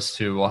of those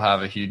two will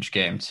have a huge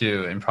game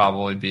too and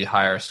probably be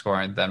higher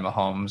scoring than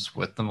Mahomes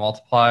with the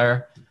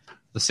multiplier.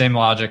 The same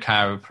logic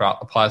kind of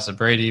applies to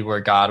Brady, where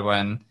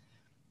Godwin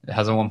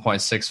has a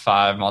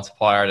 1.65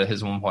 multiplier to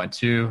his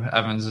 1.2.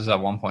 Evans is at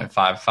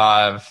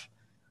 1.55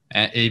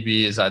 and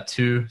AB is at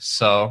 2.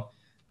 So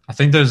I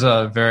think there's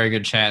a very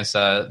good chance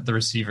that the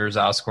receivers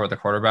outscore the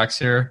quarterbacks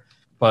here.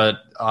 But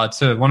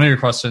to one of your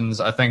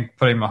questions, I think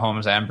putting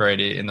Mahomes and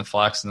Brady in the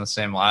flex in the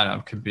same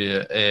lineup could be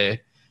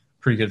a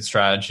pretty good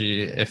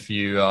strategy if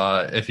you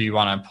want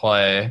to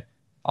play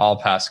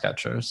all pass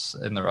catchers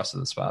in the rest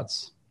of the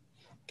spots.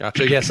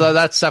 Gotcha. Yeah, so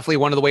that's definitely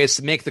one of the ways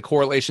to make the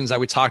correlations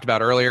that we talked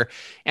about earlier.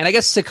 And I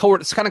guess to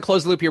kind of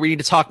close the loop here, we need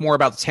to talk more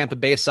about the Tampa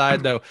Bay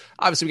side, though.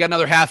 Obviously, we got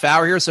another half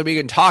hour here, so we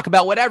can talk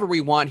about whatever we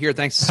want here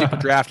thanks to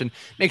SuperDraft. And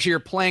make sure you're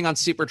playing on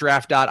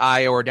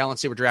SuperDraft.io or download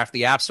SuperDraft,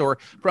 the App Store.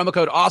 Promo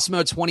code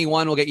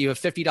AWESEMO21 will get you a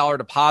 $50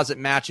 deposit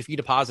match if you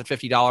deposit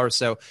 $50.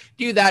 So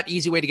do that.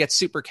 Easy way to get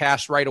super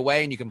cash right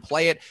away, and you can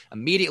play it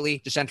immediately.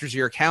 Just enters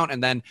your account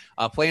and then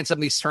play in some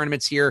of these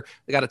tournaments here.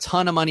 They got a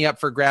ton of money up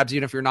for grabs,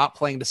 even if you're not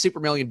playing the Super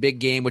Million Big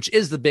Game, which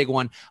is the big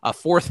one, a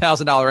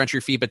 $4,000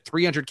 entry fee, but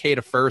 $300K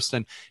to first,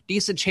 and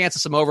decent chance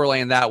of some overlay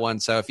in that one.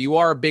 So if you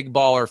are a big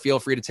baller, feel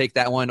free to take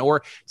that one,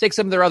 or take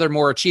some of their other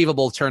more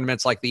achievable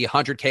tournaments like the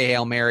 100K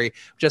Hail Mary,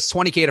 just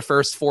 $20K to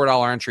first,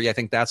 $4 entry. I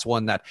think that's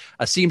one that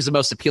seems the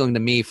most appealing to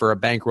me for a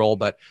bankroll.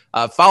 But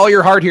follow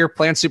your heart here,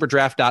 play on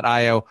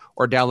SuperDraft.io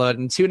or download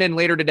and tune in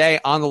later today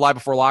on the Live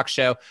Before Lock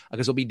show,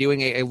 because we'll be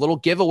doing a little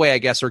giveaway, I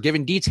guess, or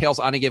giving details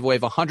on a giveaway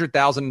of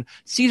 100,000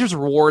 Caesars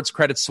Rewards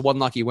credits to one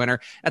lucky winner.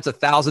 That's a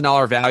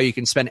 $1,000 value you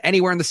can spend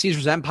anywhere in the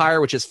Caesars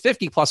Empire, which is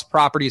 50 plus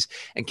properties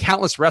and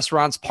countless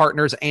restaurants,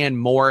 partners, and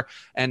more.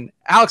 And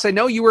Alex, I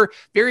know you were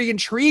very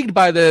intrigued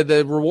by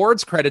the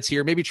rewards credits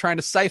here, maybe trying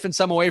to siphon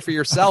some away for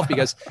yourself,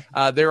 because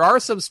there are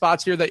some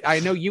spots here that I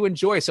know you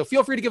enjoy. So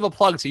feel free to give a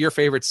plug to your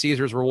favorite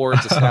Caesars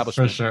Rewards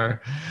establishment. For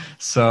sure.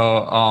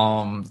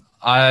 So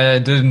I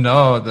didn't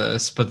know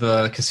this, but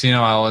the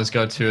casino I always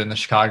go to in the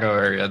Chicago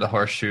area, the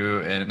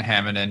Horseshoe in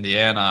Hammond,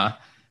 Indiana,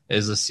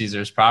 is a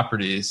Caesars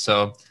property.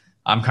 So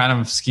I'm kind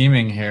of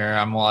scheming here.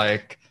 I'm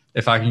like,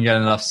 if I can get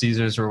enough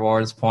Caesars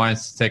Rewards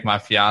points to take my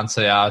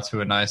fiance out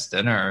to a nice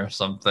dinner or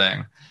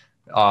something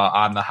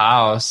on the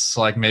house,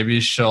 like maybe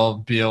she'll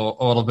be a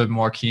little bit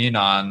more keen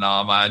on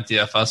my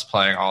DFS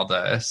playing all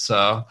day.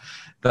 So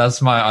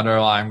that's my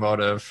underlying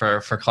motive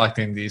for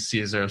collecting these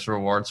Caesars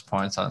Rewards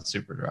points on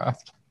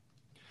SuperDraft.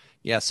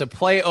 Yeah, so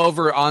play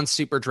over on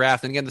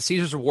SuperDraft. And again, the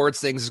Caesars Rewards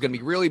things is going to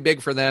be really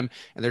big for them,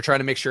 and they're trying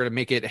to make sure to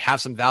make it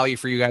have some value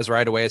for you guys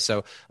right away.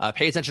 So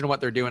pay attention to what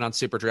they're doing on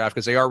SuperDraft,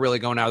 because they are really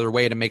going out of their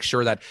way to make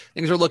sure that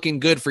things are looking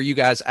good for you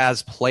guys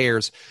as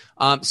players.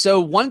 So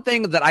one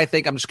thing that I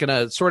think I'm just going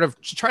to sort of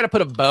try to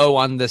put a bow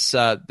on this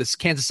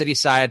Kansas City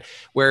side,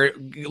 where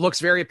it looks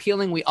very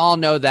appealing. We all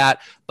know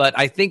that. But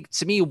I think,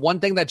 to me, one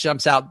thing that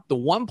jumps out, the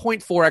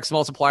 1.4x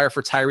multiplier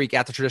for Tyreek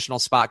at the traditional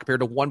spot compared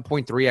to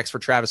 1.3x for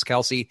Travis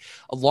Kelce,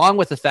 along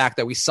with the fact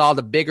that we saw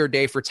the bigger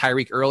day for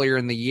Tyreek earlier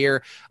in the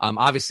year.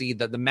 Obviously,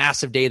 the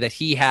massive day that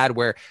he had,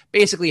 where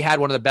basically he had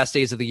one of the best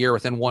days of the year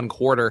within one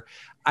quarter.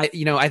 I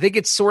think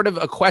it's sort of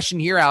a question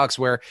here, Alex,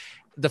 where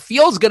the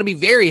field's going to be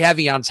very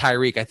heavy on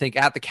Tyreek, I think,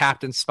 at the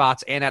captain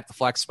spots and at the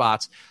flex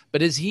spots.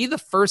 But is he the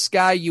first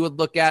guy you would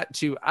look at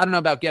to, I don't know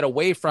about get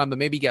away from, but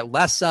maybe get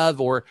less of,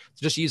 or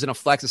just using a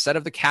flex instead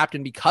of the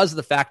captain, because of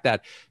the fact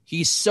that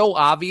he's so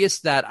obvious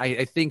that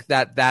I think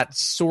that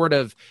sort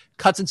of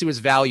cuts into his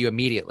value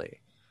immediately?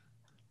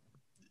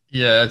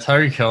 Yeah,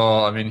 Tyreek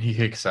Hill, I mean, he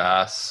kicks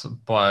ass,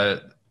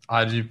 but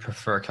I do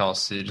prefer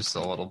Kelce just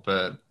a little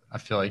bit. I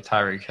feel like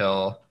Tyreek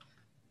Hill,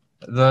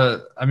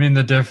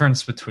 the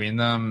difference between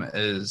them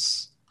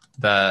is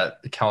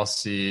that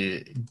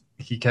Kelce,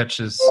 he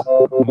catches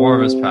more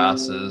of his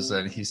passes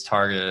and he's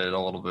targeted a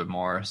little bit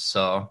more.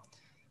 So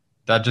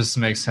that just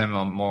makes him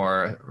a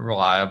more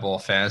reliable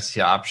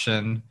fantasy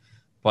option.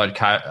 But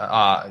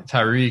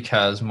Tyreek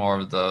has more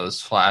of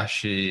those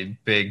flashy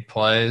big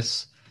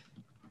plays.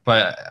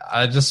 But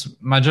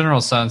my general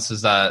sense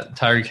is that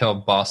Tyreek Hill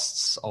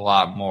busts a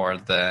lot more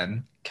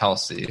than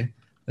Kelce.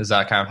 Is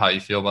that kind of how you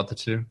feel about the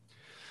two?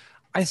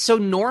 So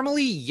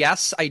normally,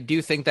 yes, I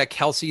do think that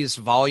Kelsey's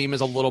volume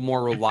is a little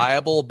more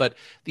reliable, but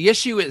the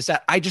issue is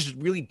that I just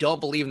really don't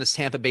believe in this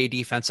Tampa Bay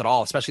defense at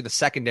all, especially the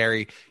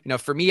secondary.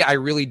 For me, I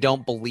really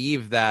don't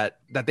believe that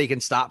they can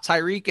stop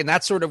Tyreek, and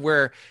that's sort of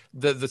where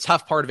the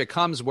tough part of it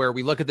comes, where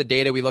we look at the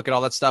data, we look at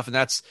all that stuff, and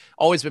that's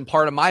always been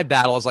part of my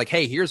battle is like,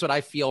 hey, here's what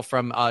I feel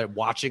from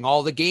watching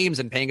all the games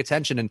and paying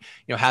attention and,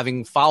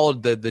 having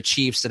followed the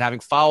Chiefs and having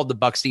followed the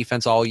Bucs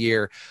defense all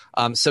year.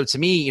 So to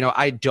me,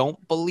 I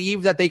don't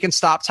believe that they can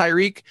stop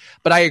Tyreek,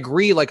 but I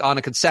agree, like on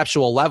a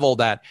conceptual level,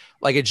 that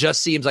like it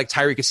just seems like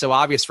Tyreek is so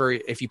obvious for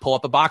if you pull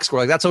up a box score.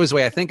 Like that's always the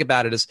way I think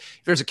about it is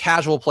if there's a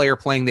casual player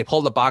playing, they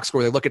pull the box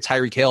score, they look at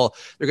Tyreek Hill,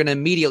 they're going to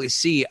immediately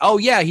see, oh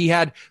yeah, he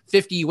had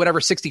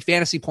 60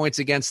 fantasy points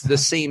against the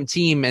same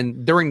team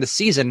and during the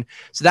season.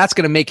 So that's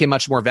going to make him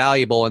much more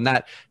valuable. And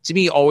that to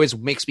me always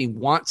makes me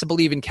want to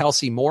believe in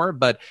Kelsey more,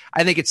 but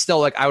I think it's still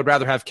like, I would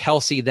rather have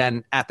Kelsey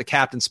than at the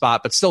captain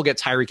spot, but still get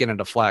Tyreek in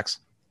into flex.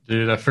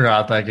 Dude, I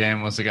forgot that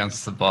game was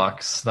against the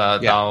Bucs.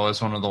 That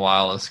was one of the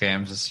wildest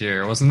games this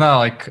year. Wasn't that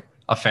like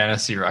a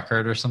fantasy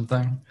record or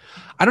something?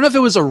 I don't know if it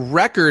was a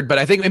record, but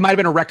I think it might have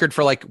been a record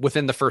for like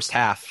within the first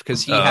half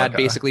because he had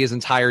basically his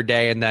entire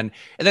day, and then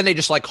they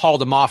just like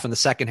called him off in the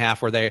second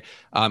half where they,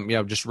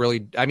 just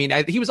really. I mean,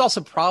 he was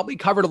also probably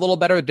covered a little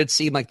better. It did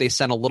seem like they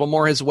sent a little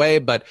more his way,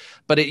 but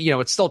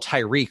it's still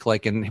Tyreek,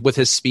 like, and with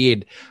his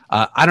speed,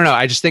 I don't know.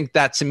 I just think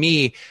that to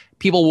me,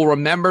 people will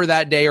remember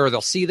that day, or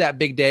they'll see that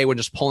big day when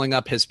just pulling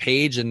up his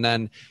page. And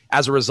then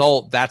as a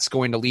result, that's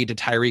going to lead to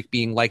Tyreek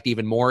being liked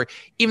even more,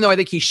 even though I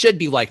think he should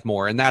be liked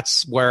more. And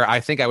that's where I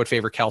think I would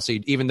favor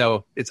Kelsey, even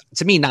though it's,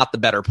 to me, not the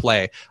better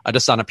play,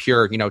 just on a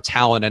pure,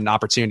 talent and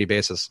opportunity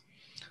basis.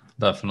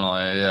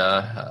 Definitely.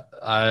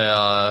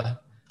 Yeah.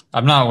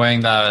 I'm not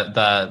weighing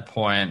that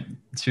point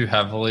too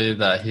heavily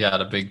that he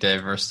had a big day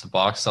versus the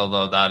Bucs,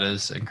 although that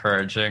is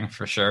encouraging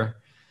for sure.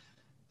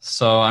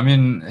 So, I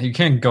mean, you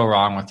can't go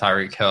wrong with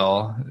Tyreek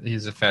Hill.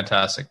 He's a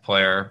fantastic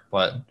player,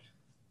 but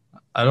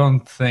I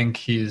don't think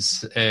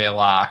he's a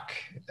lock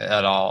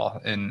at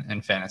all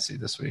in fantasy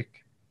this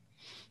week.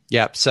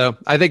 Yeah, so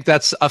I think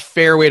that's a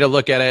fair way to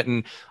look at it.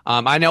 And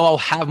I know I'll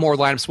have more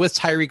lineups with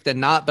Tyreek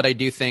than not, but I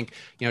do think,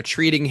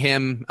 treating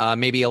him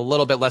maybe a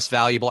little bit less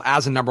valuable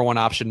as a number one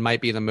option might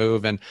be the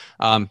move. And,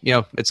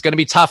 it's going to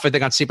be tough, I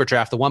think, on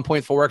SuperDraft. The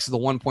 1.4x or the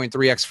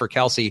 1.3x for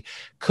Kelsey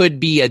could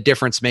be a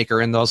difference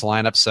maker in those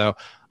lineups. So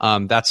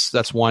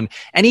that's one.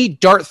 Any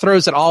dart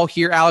throws at all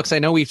here, Alex? I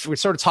know we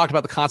sort of talked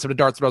about the concept of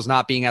dart throws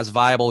not being as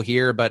viable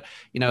here, but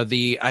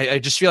I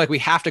just feel like we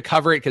have to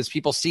cover it because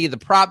people see the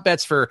prop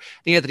bets for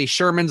the Anthony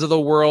Shermans of the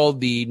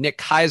world, the Nick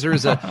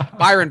Kaisers,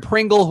 Byron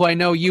Pringle, who I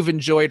know you've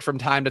enjoyed from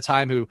time to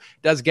time, who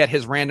does get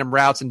his random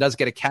routes and does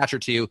get a catch or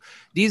two.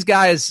 These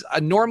guys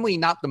are normally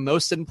not the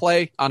most in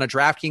play on a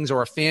DraftKings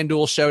or a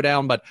FanDuel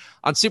showdown, but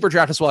on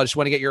SuperDraft as well. I just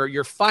want to get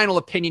your final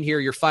opinion here,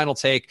 your final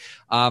take.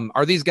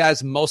 Are these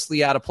guys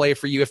mostly out of play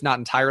for you, if not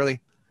entirely?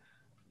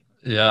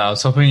 Yeah, I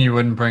was hoping you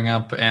wouldn't bring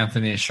up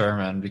Anthony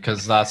Sherman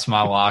because that's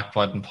my lock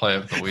button play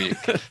of the week.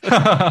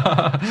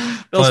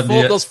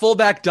 Those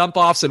fullback dump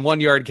offs and 1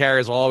 yard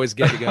carries will always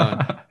get you going.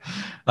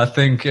 I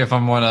think if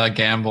I'm going to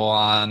gamble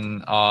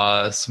on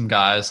some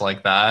guys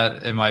like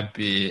that, it might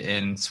be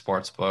in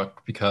sportsbook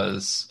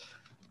because,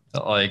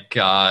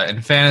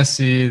 in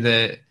fantasy,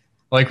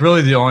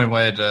 really the only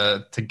way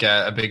to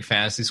get a big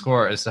fantasy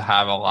score is to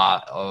have a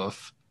lot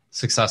of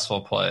successful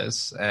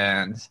plays.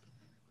 And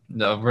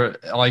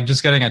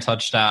just getting a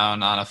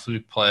touchdown on a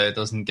fluke play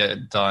doesn't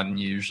get done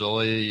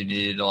usually. You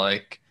need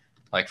like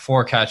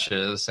 4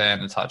 catches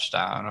and a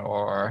touchdown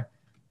or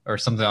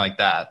something like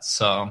that.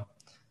 So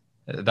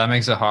that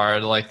makes it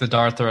hard. Like the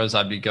dart throws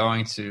I'd be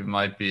going to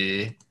might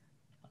be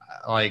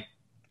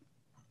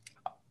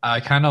I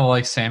kind of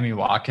like Sammy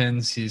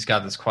Watkins. He's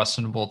got this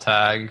questionable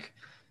tag.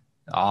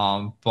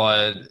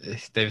 But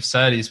they've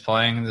said he's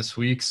playing this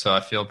week, so I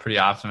feel pretty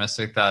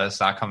optimistic that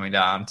it's not coming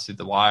down to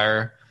the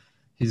wire.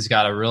 He's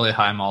got a really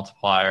high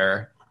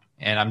multiplier,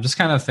 and I'm just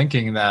kind of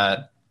thinking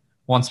that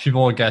once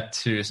people get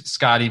to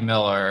Scotty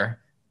Miller,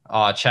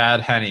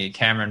 Chad Henne,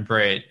 Cameron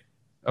Brate,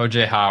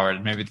 OJ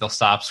Howard, maybe they'll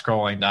stop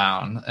scrolling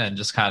down and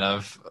just kind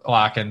of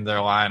lock in their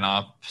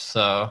lineup.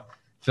 So I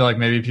feel like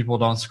maybe people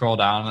don't scroll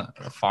down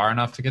far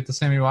enough to get to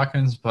Sammy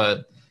Watkins,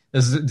 but do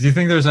you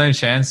think there's any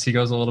chance he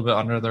goes a little bit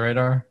under the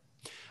radar?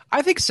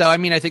 I think so. I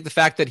mean, I think the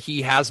fact that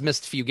he has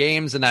missed a few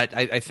games and that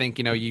I think,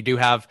 you do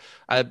have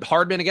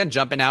Hardman again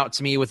jumping out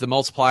to me with the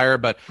multiplier,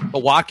 but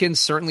Watkins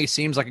certainly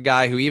seems like a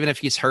guy who, even if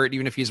he's hurt,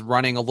 even if he's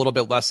running a little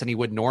bit less than he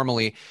would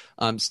normally,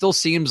 still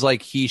seems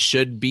like he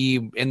should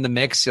be in the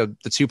mix. The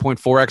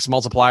 2.4x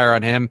multiplier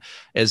on him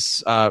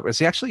is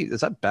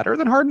that better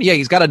than Hardman? Yeah,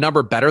 he's got a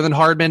number better than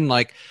Hardman.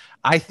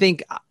 I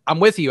think I'm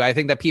with you. I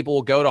think that people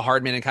will go to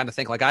Hardman and kind of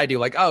think like I do,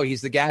 like, oh,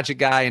 he's the gadget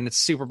guy and it's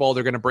Super Bowl.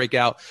 They're going to break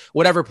out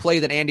whatever play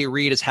that Andy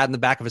Reid has had in the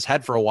back of his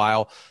head for a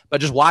while.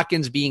 But just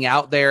Watkins being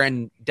out there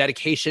and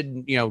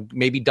dedication,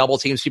 maybe double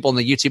teams. People in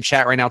the YouTube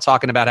chat right now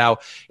talking about how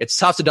it's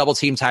tough to double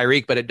team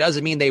Tyreek, but it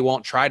doesn't mean they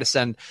won't try to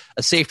send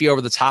a safety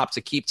over the top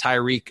to keep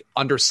Tyreek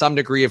under some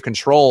degree of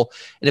control.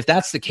 And if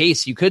that's the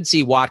case, you could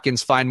see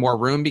Watkins find more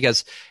room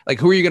because, like,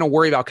 who are you going to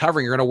worry about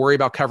covering? You're going to worry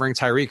about covering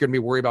Tyreek. You're going to be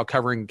worried about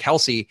covering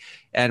Kelsey.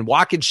 And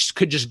Watkins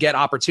could just get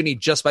opportunity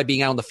just by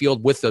being out on the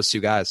field with those two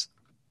guys.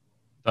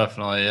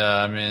 Definitely,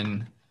 yeah. I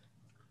mean,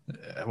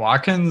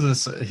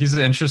 Watkins he's an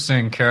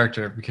interesting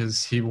character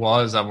because he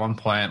was at one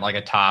point like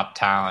a top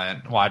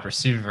talent wide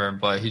receiver,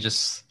 but he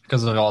just,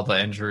 because of all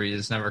the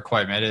injuries, never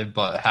quite made it.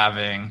 But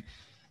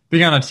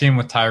being on a team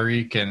with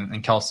Tyreek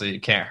and Kelsey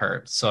can't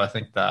hurt. So I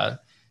think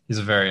that he's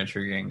a very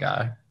intriguing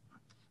guy.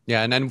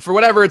 Yeah, and then for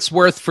whatever it's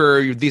worth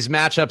for these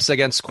matchups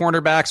against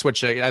cornerbacks,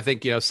 which I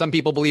think some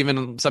people believe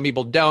in, some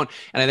people don't,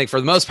 and I think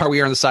for the most part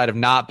we are on the side of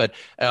not. But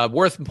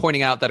worth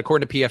pointing out that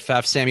according to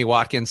PFF, Sammy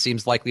Watkins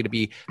seems likely to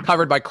be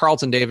covered by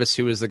Carlton Davis,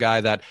 who is the guy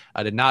that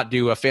did not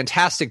do a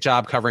fantastic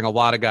job covering a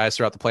lot of guys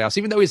throughout the playoffs,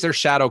 even though he's their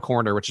shadow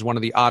corner, which is one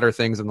of the odder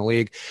things in the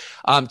league.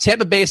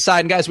 Tampa Bay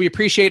side, and guys, we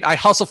appreciate I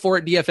Hustle For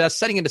It DFS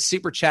setting into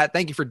Super Chat.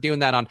 Thank you for doing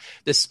that on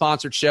this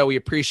sponsored show. We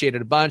appreciate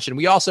it a bunch, and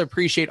we also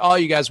appreciate all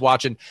you guys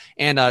watching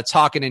and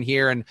talking in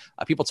here, and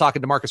people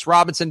talking to Marcus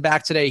Robinson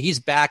back today. He's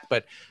back,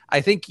 but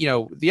I think,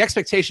 the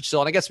expectation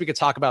still, and I guess we could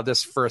talk about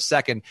this for a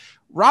second.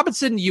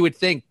 Robinson, you would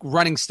think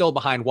running still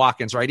behind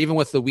Watkins, right? Even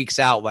with the weeks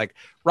out, like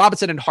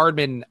Robinson and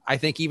Hardman, I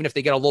think even if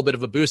they get a little bit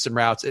of a boost in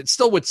routes, it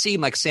still would seem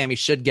like Sammy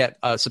should get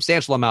a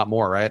substantial amount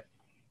more, right?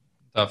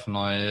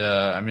 Definitely.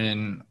 Yeah. I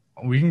mean,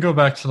 we can go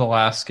back to the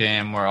last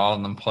game where all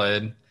of them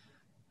played.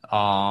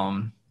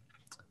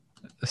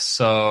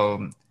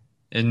 So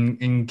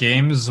in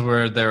games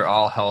where they're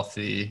all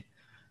healthy,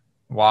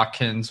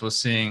 Watkins was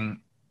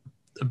seeing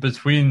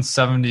between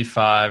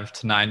 75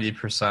 to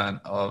 90%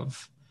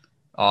 of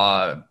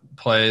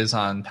plays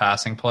on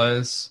passing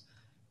plays,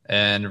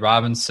 and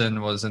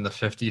Robinson was in the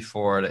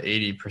 54 to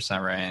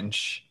 80%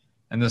 range.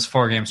 In this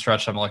 4-game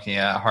stretch I'm looking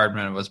at,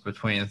 Hardman was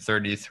between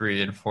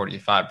 33 and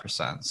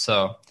 45%.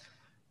 So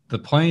the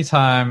playing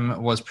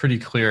time was pretty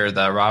clear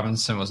that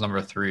Robinson was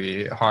number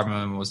 3,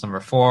 Hardman was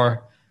number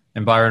 4,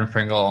 and Byron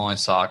Pringle only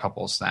saw a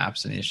couple of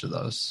snaps in each of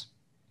those.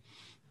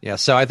 Yeah,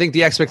 so I think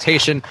the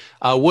expectation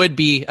would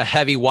be a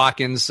heavy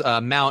Watkins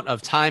amount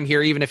of time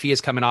here, even if he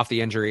is coming off the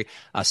injury.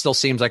 Still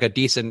seems like a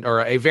decent or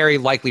a very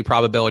likely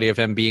probability of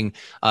him being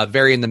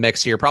very in the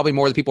mix here. Probably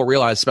more than people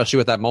realize, especially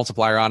with that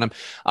multiplier on him.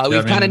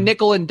 We've kind of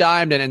nickel and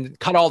dimed and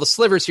cut all the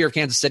slivers here of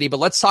Kansas City,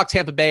 but let's talk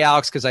Tampa Bay,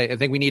 Alex, because I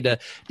think we need to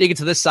dig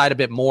into this side a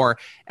bit more.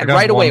 And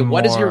right away,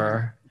 what is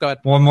your – go ahead.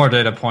 One more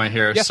data point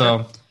here. Yes,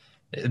 so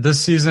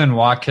this season,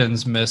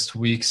 Watkins missed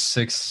weeks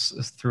 6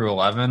 through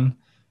 11.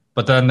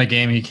 But then the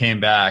game he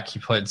came back, he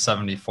played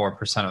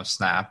 74% of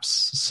snaps.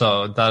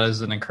 So that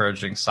is an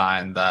encouraging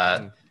sign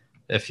that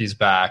if he's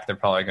back, they're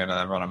probably going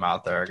to run him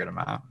out there a good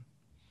amount.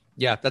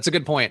 Yeah, that's a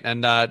good point.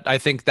 And I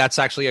think that's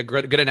actually a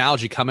good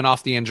analogy coming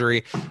off the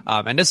injury.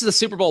 And this is a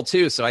Super Bowl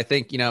too. So I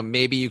think,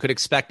 maybe you could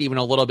expect even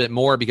a little bit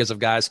more because of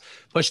guys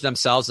pushing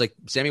themselves. Like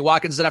Sammy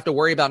Watkins doesn't have to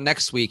worry about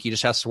next week. He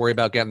just has to worry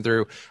about getting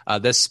through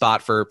this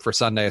spot for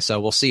Sunday.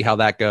 So we'll see how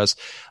that goes.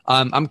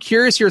 I'm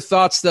curious your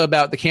thoughts though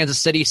about the Kansas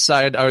City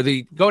side, or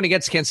the going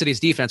against Kansas City's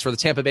defense for the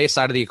Tampa Bay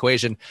side of the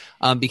equation,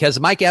 because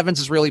Mike Evans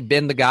has really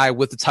been the guy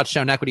with the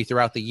touchdown equity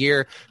throughout the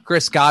year.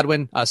 Chris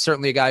Godwin,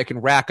 certainly a guy who can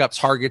rack up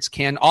targets,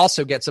 can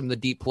also get some of the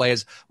deep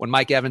plays when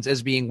Mike Evans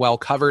is being well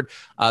covered.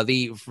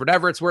 For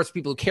whatever it's worth,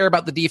 people who care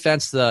about the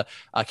defense, the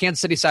Kansas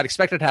City side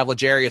expected to have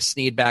L'Jarius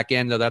Sneed back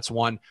in, though that's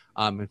one.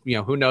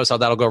 Who knows how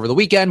that'll go over the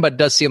weekend, but it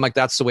does seem like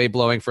that's the way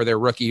blowing for their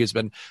rookie, who's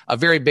been a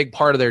very big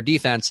part of their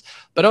defense.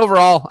 But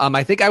overall,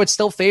 I think I would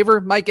still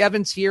favor Mike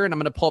Evans here, and I'm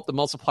going to pull up the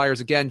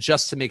multipliers again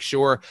just to make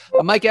sure.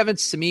 Mike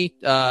Evans, to me,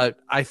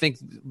 I think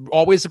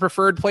always the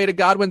preferred play to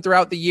Godwin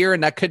throughout the year,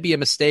 and that could be a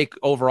mistake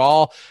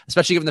overall,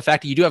 especially given the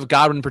fact that you do have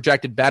Godwin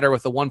projected better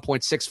with the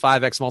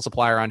 1.65x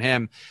multiplier on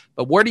him.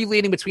 But where are you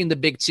leaning between the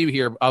big two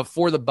here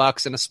for the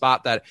Bucs in a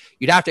spot that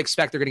you'd have to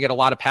expect they're going to get a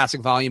lot of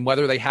passing volume,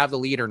 whether they have the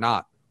lead or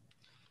not?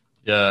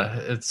 Yeah,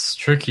 it's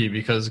tricky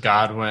because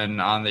Godwin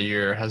on the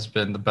year has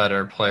been the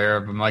better player,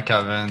 but Mike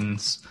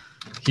Evans,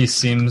 he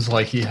seems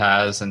like he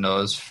has a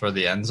nose for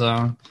the end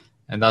zone,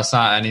 and that's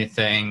not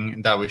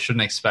anything that we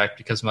shouldn't expect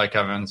because Mike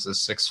Evans is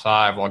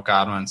 6'5", while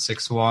Godwin's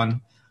 6'1".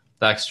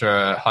 The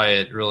extra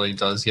height really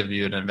does give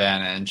you an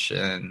advantage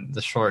in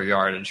the short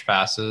yardage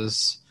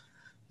passes.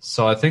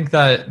 So I think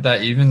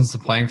that evens the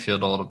playing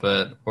field a little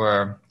bit,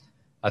 where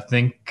I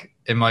think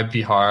it might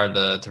be hard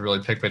to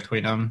really pick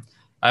between them.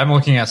 I'm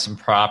looking at some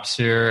props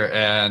here,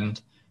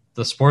 and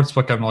the sports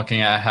book I'm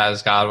looking at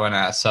has Godwin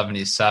at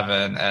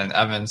 77 and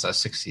Evans at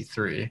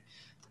 63.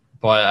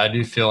 But I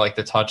do feel like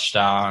the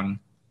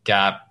touchdown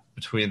gap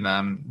between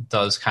them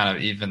does kind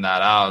of even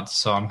that out.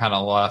 So I'm kind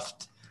of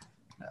left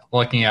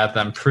looking at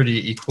them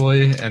pretty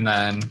equally, and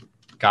then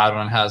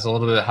Godwin has a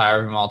little bit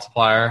higher of a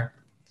multiplier.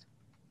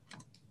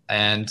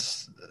 and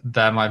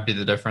that might be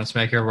the difference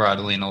maker where I'd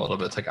lean a little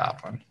bit to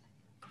Godwin.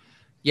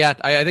 Yeah,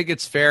 I think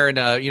it's fair.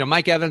 And,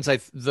 Mike Evans,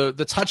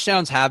 the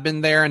touchdowns have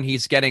been there, and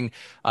he's getting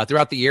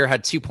throughout the year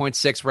had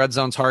 2.6 red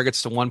zone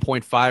targets to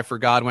 1.5 for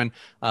Godwin,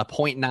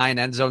 0.9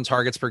 end zone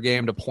targets per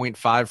game to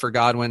 0.5 for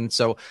Godwin.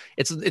 So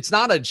it's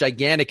not a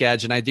gigantic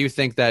edge. And I do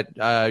think that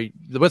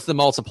with the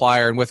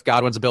multiplier and with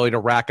Godwin's ability to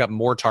rack up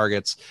more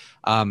targets,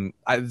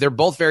 they're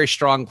both very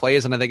strong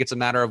plays. And I think it's a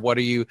matter of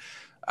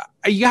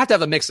you have to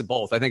have a mix of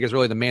both, I think, is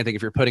really the main thing.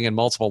 If you're putting in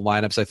multiple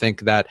lineups, I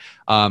think that,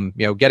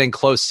 getting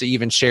close to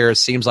even shares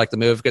seems like the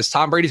move, because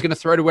Tom Brady's going to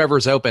throw to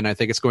whoever's open. I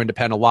think it's going to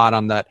depend a lot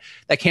on that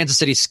Kansas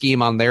City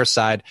scheme on their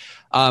side.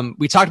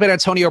 We talked about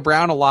Antonio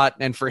Brown a lot,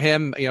 and for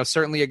him,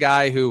 certainly a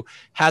guy who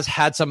has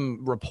had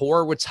some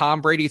rapport with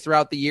Tom Brady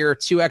throughout the year,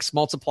 2x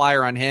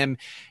multiplier on him.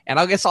 And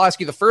I guess I'll ask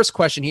you the first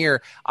question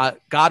here.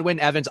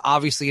 Godwin, Evans,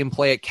 obviously in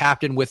play at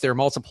captain with their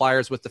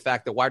multipliers, with the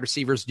fact that wide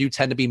receivers do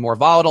tend to be more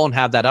volatile and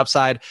have that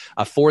upside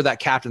for that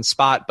captain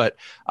spot. But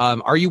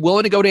are you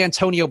willing to go to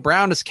Antonio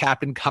Brown as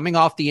captain coming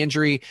off the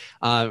injury?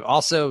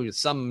 Also,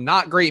 some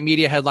not great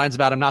media headlines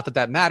about him. Not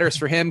that matters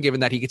for him, given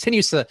that he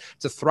continues to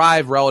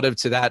thrive relative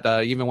to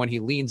that, even when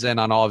he leans in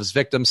on all of his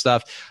victim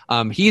stuff.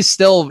 He's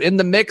still in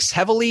the mix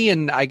heavily,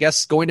 and I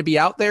guess going to be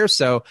out there.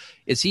 So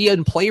is he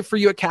in play for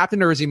you at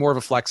captain, or is he more of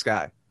a flex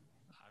guy?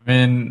 I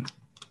mean,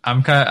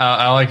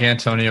 I like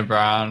Antonio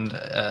Brown,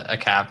 a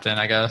captain,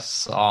 I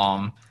guess.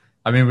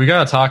 We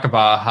got to talk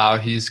about how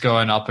he's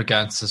going up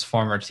against his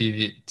former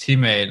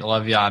teammate,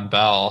 Le'Veon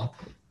Bell.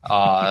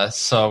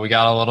 So we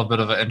got a little bit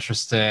of an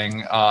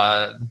interesting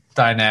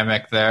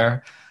dynamic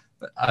there.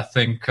 I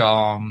think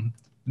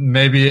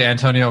maybe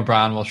Antonio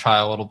Brown will try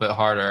a little bit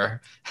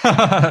harder. No,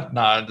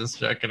 I'm just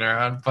joking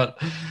around.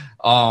 But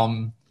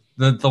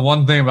the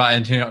one thing about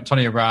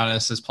Antonio Brown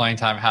is his playing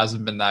time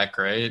hasn't been that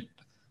great.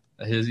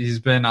 He's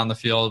been on the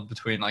field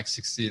between like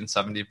 60 and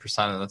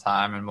 70% of the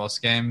time in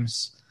most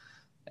games.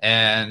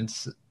 And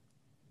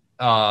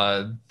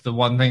the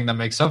one thing that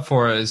makes up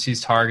for it is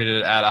he's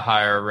targeted at a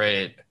higher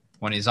rate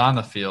when he's on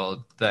the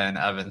field than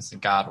Evans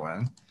and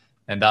Godwin.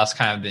 And that's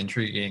kind of the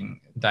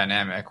intriguing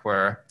dynamic,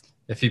 where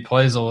if he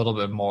plays a little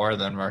bit more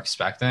than we're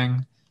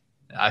expecting,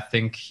 I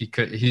think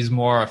he's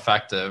more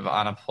effective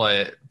on a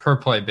per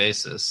play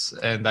basis.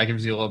 And that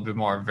gives you a little bit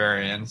more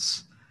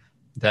variance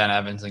than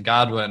Evans and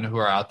Godwin, who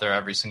are out there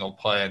every single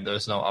play, and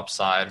there's no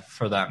upside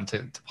for them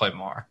to play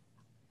more.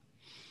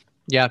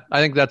 Yeah, I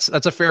think that's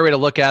a fair way to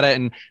look at it.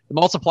 And the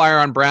multiplier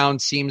on Brown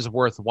seems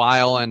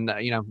worthwhile. And,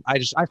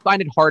 I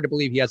find it hard to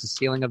believe he has the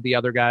ceiling of the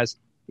other guys,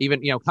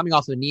 even, coming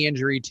off of a knee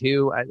injury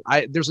too.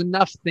 There's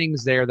enough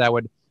things there that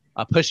would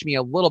push me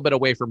a little bit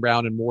away from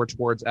Brown and more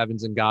towards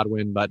Evans and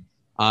Godwin. But,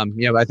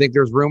 I think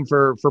there's room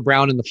for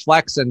Brown in the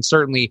flex. And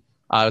certainly,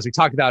 as we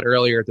talked about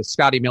earlier, the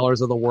Scotty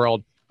Millers of the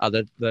world,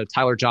 the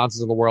Tyler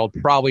Johnsons of the world,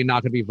 probably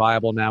not going to be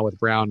viable now with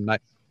Brown. And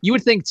you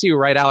would think too,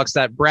 right, Alex,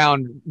 that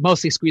Brown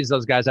mostly squeezes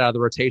those guys out of the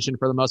rotation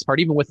for the most part,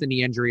 even with the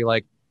knee injury.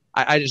 Like,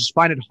 I just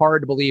find it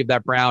hard to believe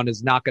that Brown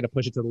is not going to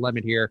push it to the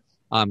limit here.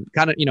 Kind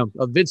of,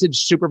 a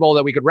vintage Super Bowl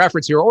that we could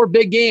reference here, or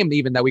big game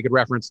even that we could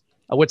reference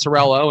with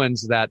Terrell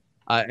Owens, that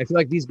I feel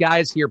like these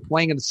guys here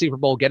playing in the Super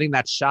Bowl, getting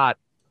that shot,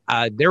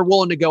 they're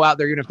willing to go out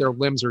there even if their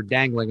limbs are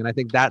dangling. And I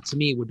think that, to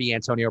me, would be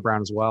Antonio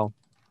Brown as well.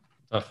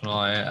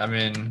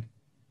 Definitely.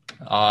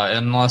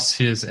 Unless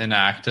he is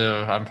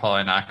inactive, I'm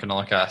probably not going to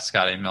look at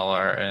Scotty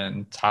Miller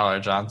and Tyler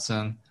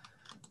Johnson.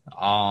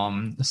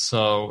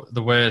 So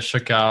the way it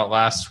shook out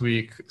last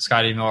week,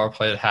 Scotty Miller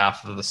played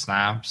half of the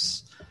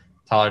snaps.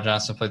 Tyler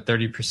Johnson played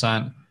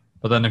 30%.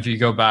 But then if you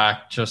go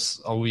back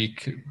just a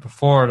week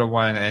before to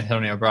when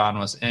Antonio Brown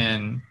was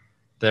in,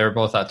 they were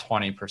both at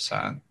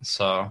 20%.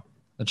 So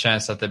the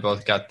chance that they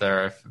both get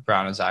there if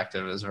Brown is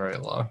active is very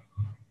low.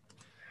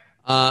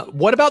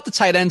 What about the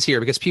tight ends here?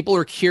 Because people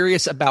are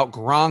curious about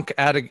Gronk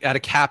at a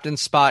captain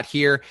spot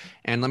here.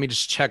 And let me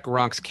just check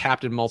Gronk's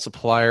captain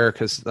multiplier,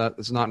 because that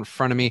is not in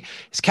front of me.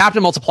 His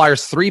captain multiplier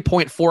is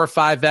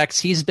 3.45x.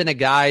 He's been a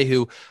guy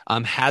who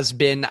has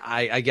been,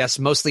 I guess,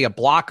 mostly a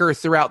blocker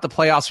throughout the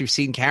playoffs. We've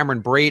seen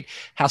Cameron Brate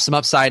have some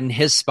upside in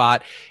his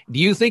spot. Do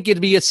you think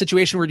it'd be a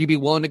situation where you'd be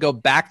willing to go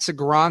back to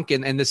Gronk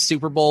in this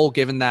Super Bowl,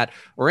 given that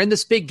we're in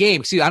this big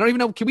game? See, I don't even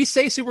know. Can we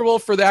say Super Bowl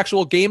for the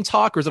actual game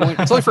talk, or is it only,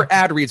 it's only for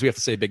ad reads we have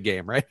to say big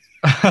game, right?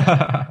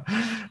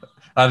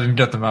 I didn't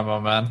get the memo,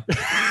 man.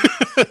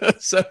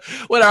 So,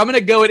 well, I'm going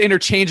to go it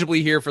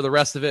interchangeably here for the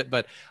rest of it.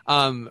 But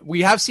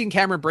we have seen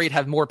Cameron Brate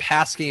have more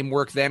pass game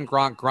work than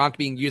Gronk. Gronk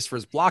being used for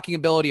his blocking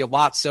ability a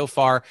lot so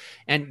far.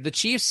 And the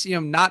Chiefs,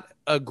 not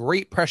a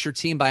great pressure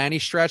team by any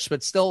stretch,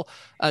 but still,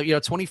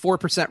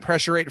 24%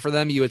 pressure rate for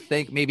them. You would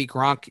think maybe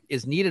Gronk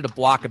is needed to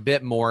block a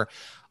bit more.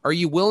 Are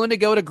you willing to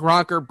go to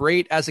Gronk or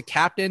Brate as a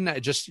captain,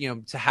 just,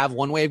 to have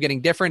one way of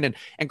getting different?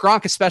 And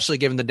Gronk, especially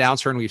given the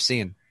downturn we've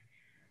seen.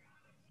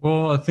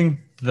 Well, I think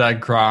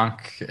that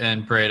Gronk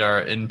and Brate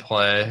are in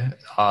play.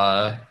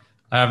 I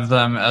have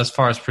them, as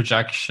far as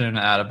projection,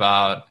 at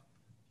about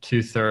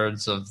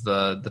 2/3 of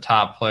the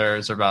top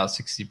players, are about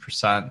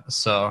 60%.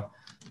 So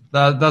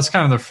that's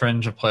kind of the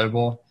fringe of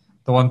playable.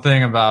 The one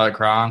thing about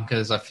Gronk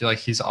is I feel like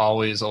he's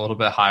always a little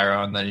bit higher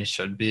owned than he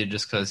should be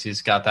just because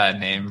he's got that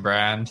name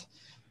brand.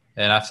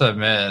 And I have to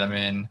admit, I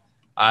mean,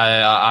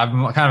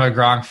 I'm kind of a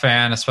Gronk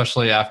fan,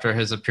 especially after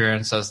his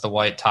appearance as the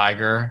White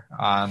Tiger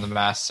on The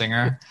Masked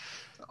Singer.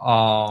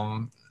 But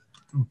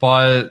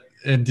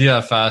in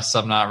DFS,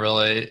 I'm not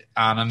really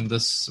on him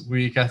this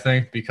week, I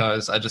think,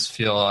 because I just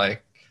feel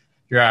like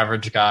your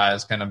average guy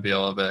is going to be a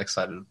little bit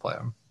excited to play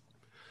him.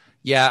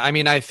 Yeah, I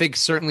mean, I think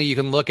certainly you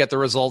can look at the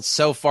results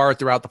so far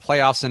throughout the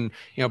playoffs and,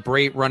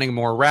 Brait running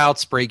more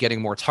routes, Brait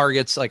getting more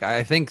targets. Like,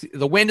 I think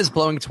the wind is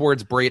blowing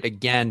towards Brait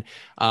again.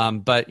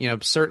 But,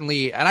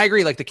 certainly, and I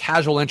agree, like the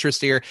casual interest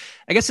here,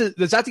 I guess,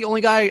 is that the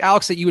only guy,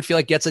 Alex, that you would feel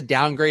like gets a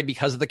downgrade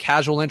because of the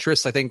casual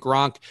interest? I think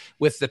Gronk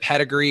with the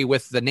pedigree,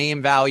 with the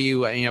name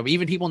value,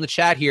 even people in the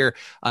chat here,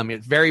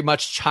 very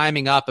much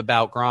chiming up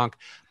about Gronk.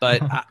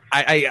 But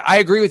I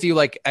agree with you.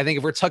 Like, I think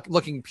if we're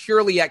looking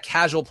purely at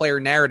casual player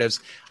narratives,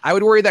 I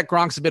would worry that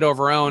Gronk's a bit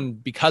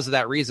overowned because of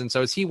that reason.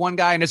 So is he one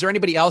guy? And is there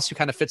anybody else who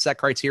kind of fits that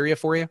criteria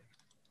for you?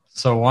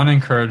 So one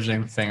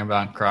encouraging thing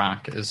about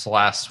Gronk is the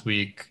last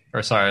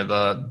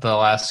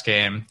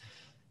game,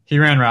 he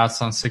ran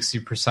routes on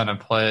 60%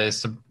 of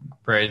plays to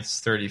Braid's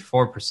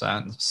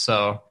 34%.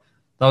 So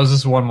that was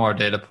just one more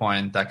data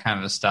point that kind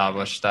of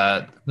established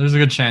that there's a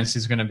good chance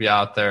he's going to be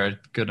out there a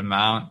good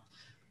amount.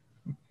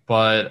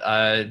 But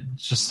I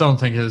just don't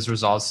think his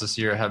results this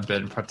year have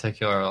been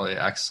particularly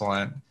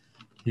excellent.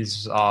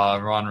 He's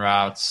run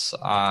routes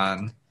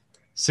on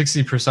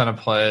 60% of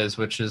plays,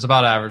 which is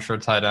about average for a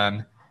tight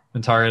end,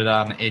 been targeted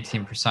on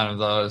 18% of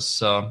those.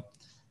 So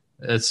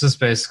it's just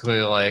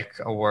basically like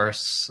a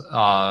worse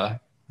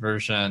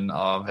version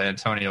of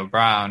Antonio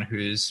Brown,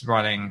 who's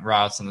running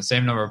routes on the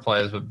same number of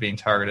plays but being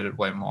targeted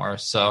way more.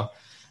 So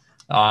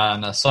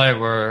on a slate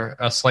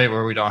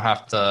where we don't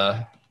have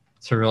to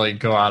really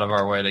go out of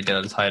our way to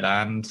get a tight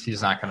end,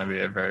 he's not going to be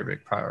a very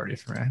big priority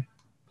for me.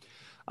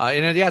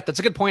 That's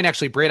a good point,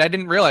 actually, Brait. I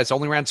didn't realize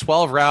only ran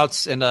 12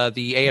 routes in the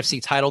AFC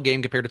title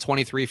game compared to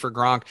 23 for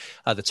Gronk.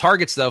 The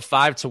targets, though,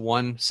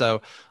 5-1.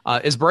 So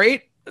is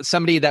Brait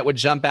somebody that would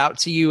jump out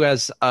to you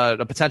as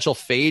a potential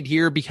fade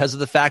here because of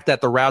the fact that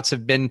the routes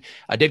have been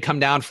did come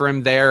down for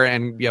him there?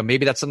 And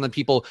maybe that's something that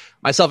people,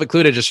 myself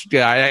included, just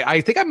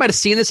I think I might have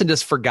seen this and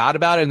just forgot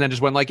about it and then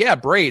just went like, yeah,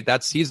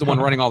 Brait, he's the one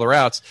running all the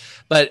routes.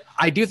 But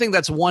I do think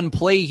that's one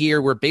play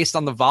here where, based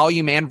on the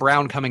volume and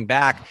Brown coming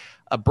back,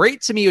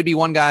 Brait to me would be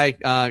one guy,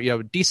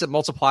 decent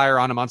multiplier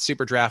on him on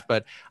SuperDraft,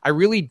 but I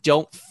really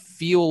don't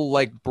feel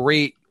like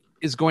Brait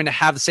is going to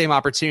have the same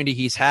opportunity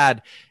he's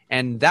had.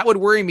 And that would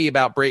worry me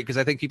about Brait because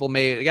I think people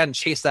may, again,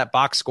 chase that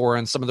box score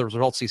and some of the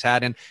results he's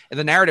had in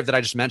the narrative that I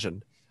just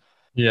mentioned.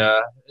 Yeah,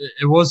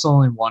 it was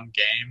only one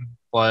game,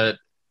 but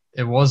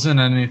it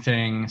wasn't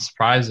anything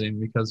surprising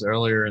because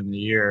earlier in the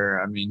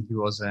year, I mean, he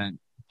wasn't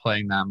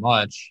playing that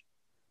much.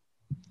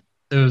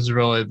 It was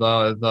really the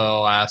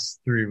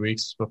last 3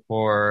 weeks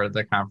before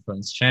the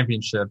conference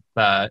championship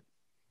that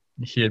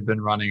he had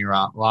been running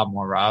around a lot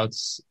more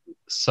routes.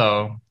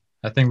 So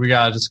I think we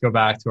got to just go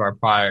back to our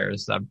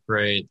priors that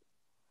Brait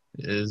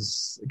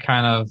is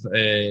kind of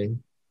a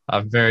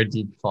very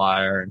deep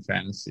flyer in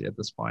fantasy at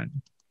this point.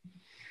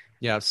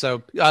 Yeah,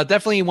 so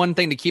definitely one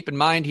thing to keep in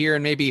mind here,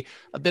 and maybe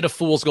a bit of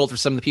fool's gold for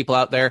some of the people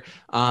out there.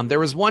 There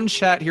was one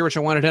chat here which I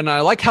wanted to, and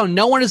I like how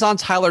no one is on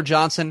Tyler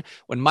Johnson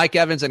when Mike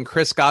Evans and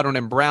Chris Godwin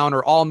and Brown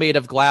are all made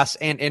of glass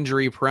and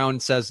injury prone,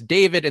 says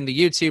David in the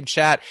YouTube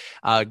chat,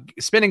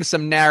 spinning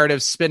some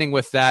narratives, spinning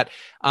with that.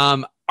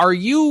 Are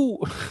you,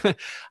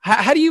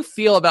 how do you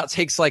feel about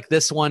takes like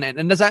this one?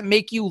 And does that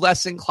make you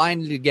less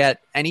inclined to get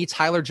any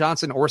Tyler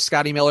Johnson or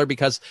Scotty Miller?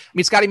 Because, I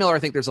mean, Scotty Miller, I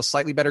think there's a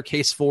slightly better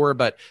case for,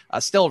 but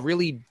still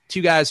really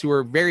two guys who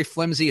are very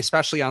flimsy,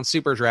 especially on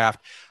SuperDraft.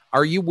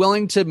 Are you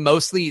willing to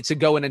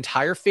go an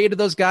entire fade of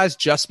those guys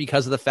just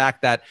because of the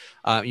fact that,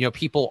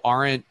 people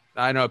aren't,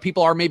 I know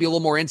people are maybe a little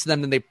more into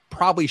them than they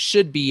probably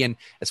should be. And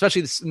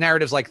especially the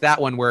narratives like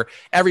that one where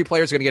every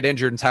player is going to get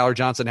injured and Tyler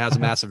Johnson has a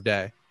massive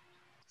day.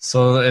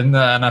 So in the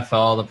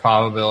NFL, the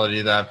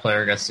probability that a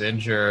player gets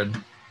injured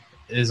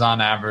is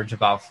on average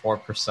about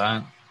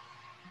 4%.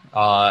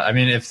 I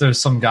mean, if there's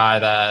some guy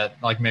that,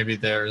 like, maybe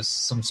there's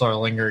some sort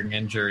of lingering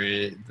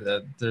injury,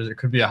 that there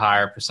could be a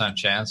higher percent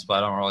chance, but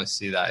I don't really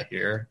see that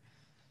here.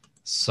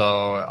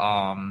 So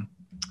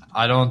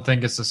I don't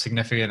think it's a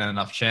significant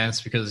enough chance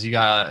because you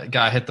got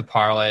to hit the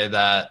parlay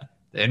that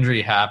the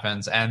injury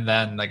happens and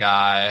then the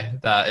guy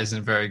that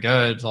isn't very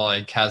good,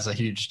 like, has a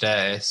huge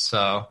day.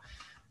 So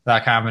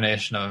that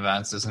combination of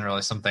events isn't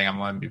really something I'm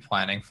going to be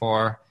planning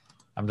for.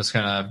 I'm just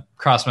going to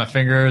cross my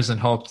fingers and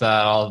hope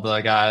that all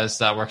the guys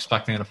that we're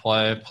expecting to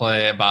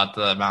play about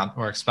the amount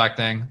we're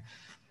expecting.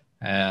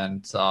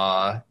 And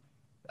I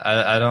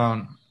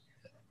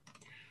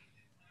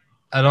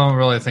don't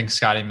really think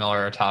Scotty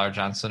Miller or Tyler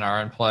Johnson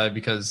are in play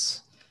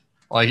because,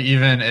 like,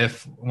 even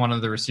if one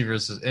of the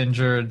receivers is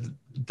injured,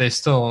 they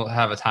still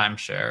have a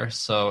timeshare.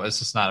 So it's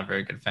just not a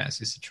very good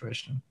fantasy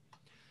situation.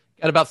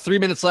 Got about 3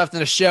 minutes left in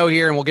the show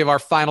here, and we'll give our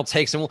final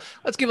takes, and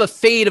let's give a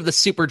fade of the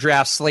Super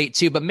Draft slate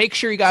too. But make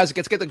sure you guys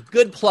get the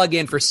good plug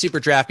in for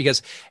Super Draft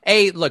because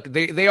look,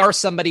 they are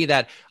somebody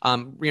that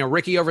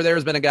Ricky over there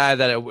has been a guy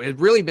that it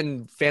really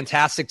been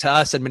fantastic to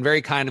us and been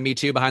very kind to me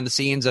too behind the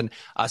scenes, and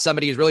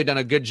somebody who's really done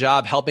a good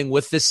job helping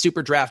with this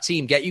Super Draft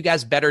team, get you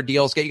guys better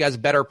deals, get you guys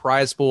better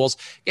prize pools,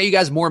 get you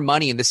guys more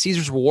money. And the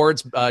Caesars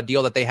Rewards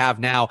deal that they have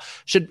now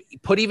should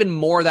put even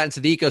more of that into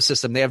the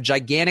ecosystem. They have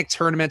gigantic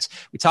tournaments.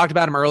 We talked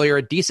about them earlier.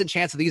 A decent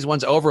chance of these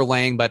ones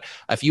overlaying, but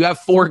if you have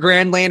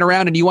 $4,000 laying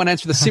around and you want to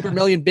enter the Super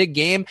Million big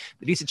game,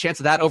 the decent chance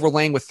of that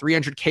overlaying with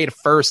 $300K to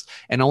first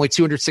and only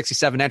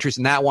 267 entries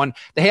in that one.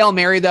 The Hail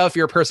Mary, though, if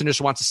you're a person who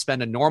just wants to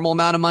spend a normal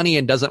amount of money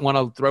and doesn't want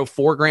to throw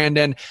 $4,000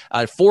 in,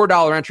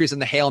 $4 entries in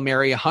the Hail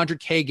Mary,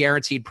 100K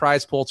guaranteed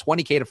prize pool,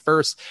 20K to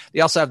first.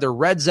 They also have their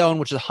Red Zone,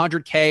 which is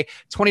 100K,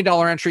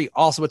 $20 entry,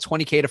 also with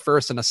 20K to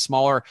first and a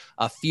smaller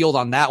field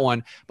on that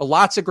one. But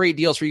lots of great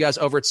deals for you guys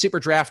over at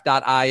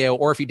superdraft.io,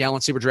 or if you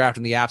download SuperDraft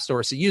in the App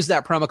Store. So use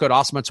that promo code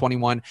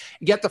AWESEMO21 and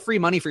get the free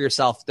money for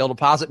yourself. They'll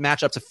deposit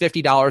match up to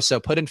 $50. So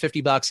put in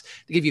 $50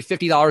 to give you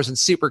 $50 in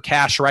super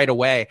cash right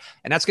away.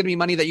 And that's going to be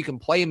money that you can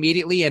play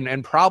immediately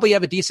and probably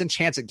have a decent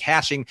chance at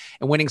cashing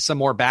and winning some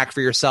more back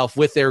for yourself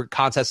with their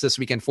contest this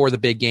weekend for the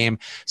big game.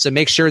 So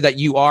make sure that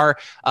you are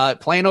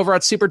playing over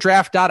at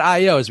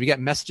superdraft.io as we get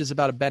messages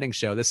about a betting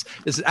show. This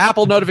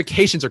Apple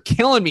notifications are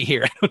killing me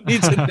here. I don't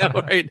need to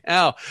know right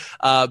now.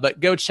 But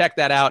go check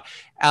that out.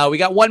 We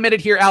got 1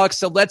 minute here, Alex.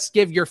 So let's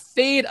give your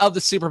fade of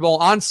the Super Bowl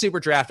on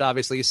SuperDraft,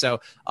 obviously.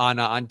 So on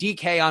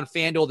DK, on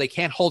FanDuel, they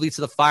can't hold you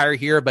to the fire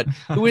here. But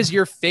who is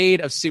your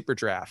fade of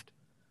SuperDraft?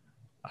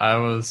 I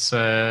would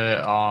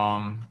say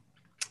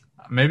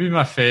maybe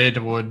my fade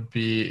would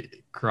be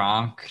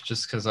Gronk,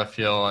 just because I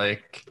feel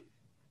like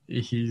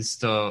he's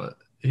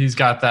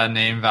got that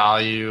name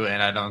value,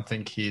 and I don't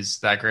think he's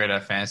that great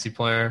at fantasy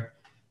player.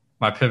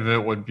 My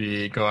pivot would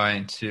be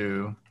going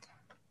to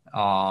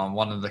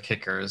one of the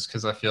kickers,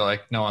 because I feel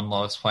like no one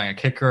loves playing a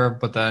kicker,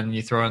 but then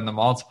you throw in the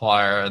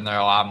multiplier and they're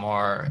a lot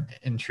more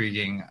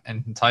intriguing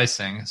and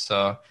enticing.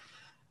 So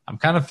I'm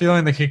kind of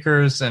feeling the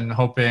kickers and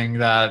hoping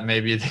that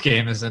maybe the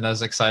game isn't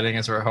as exciting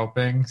as we're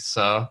hoping.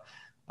 So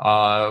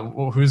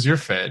who's your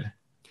fade?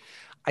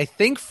 I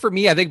think for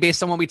me,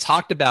 based on what we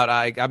talked about,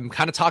 I'm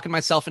kind of talking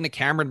myself into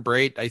Cameron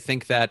Brate. I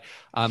think that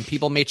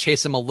people may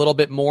chase him a little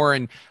bit more,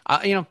 and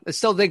I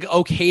still think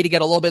okay to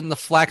get a little bit in the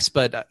flex.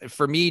 But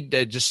for me,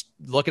 just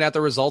looking at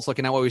the results,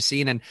 looking at what we've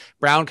seen, and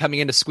Brown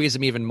coming in to squeeze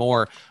him even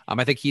more,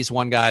 I think he's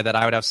one guy that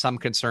I would have some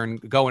concern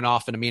going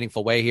off in a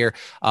meaningful way here.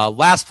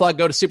 Last plug: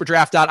 go to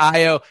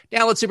superdraft.io,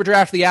 download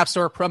SuperDraft, the App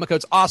Store. Promo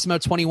code's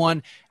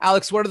AWESEMO21.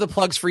 Alex, what are the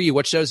plugs for you?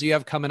 What shows do you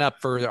have coming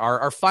up for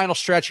our final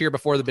stretch here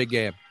before the big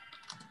game?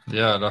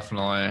 Yeah,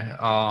 definitely.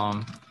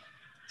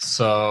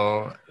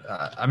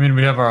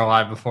 We have our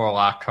live before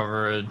lock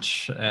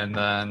coverage, and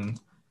then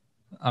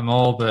I'm a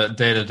little bit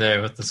day to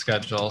day with the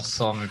schedule.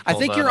 So I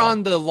think you're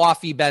on the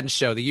Lofty Ben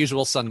show, the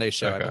usual Sunday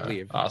show, okay, I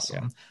believe.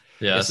 Awesome.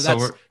 Yeah. So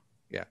we're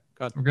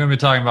going to be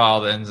talking about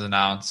all the ins and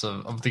outs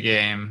of the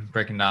game,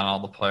 breaking down all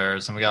the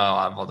players, and we got a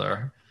lot of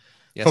other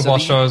football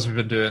shows we've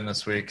been doing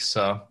this week.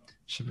 So it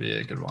should be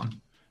a good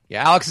one.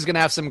 Yeah, Alex is going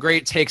to have some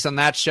great takes on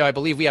that show. I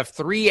believe we have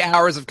 3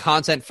 hours of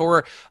content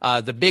for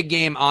the big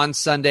game on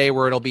Sunday,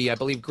 where it'll be, I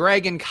believe,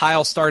 Greg and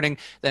Kyle starting,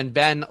 then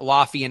Ben,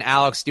 Lofty, and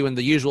Alex doing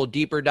the usual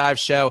deeper dive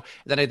show.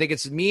 Then I think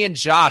it's me and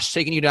Josh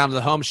taking you down to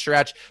the home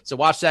stretch. So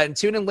watch that and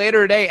tune in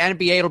later today.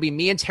 NBA, it'll be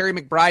me and Terry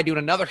McBride doing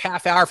another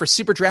half hour for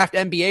SuperDraft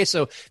NBA.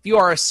 So if you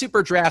are a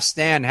SuperDraft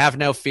stan, have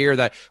no fear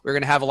that we're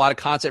going to have a lot of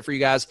content for you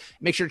guys.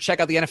 Make sure to check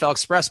out the NFL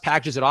Express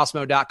packages at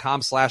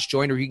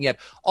awesemo.com/join, where you can get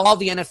all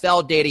the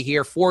NFL data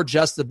here for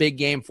just the big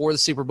game, for the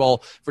Super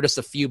Bowl, for just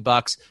a few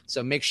bucks.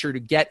 So make sure to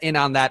get in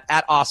on that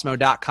at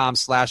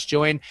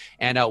awesemo.com/join.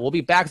 And we'll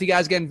be back with you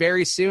guys again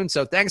very soon.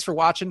 So thanks for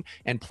watching,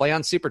 and play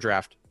on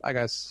SuperDraft. Bye,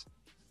 guys.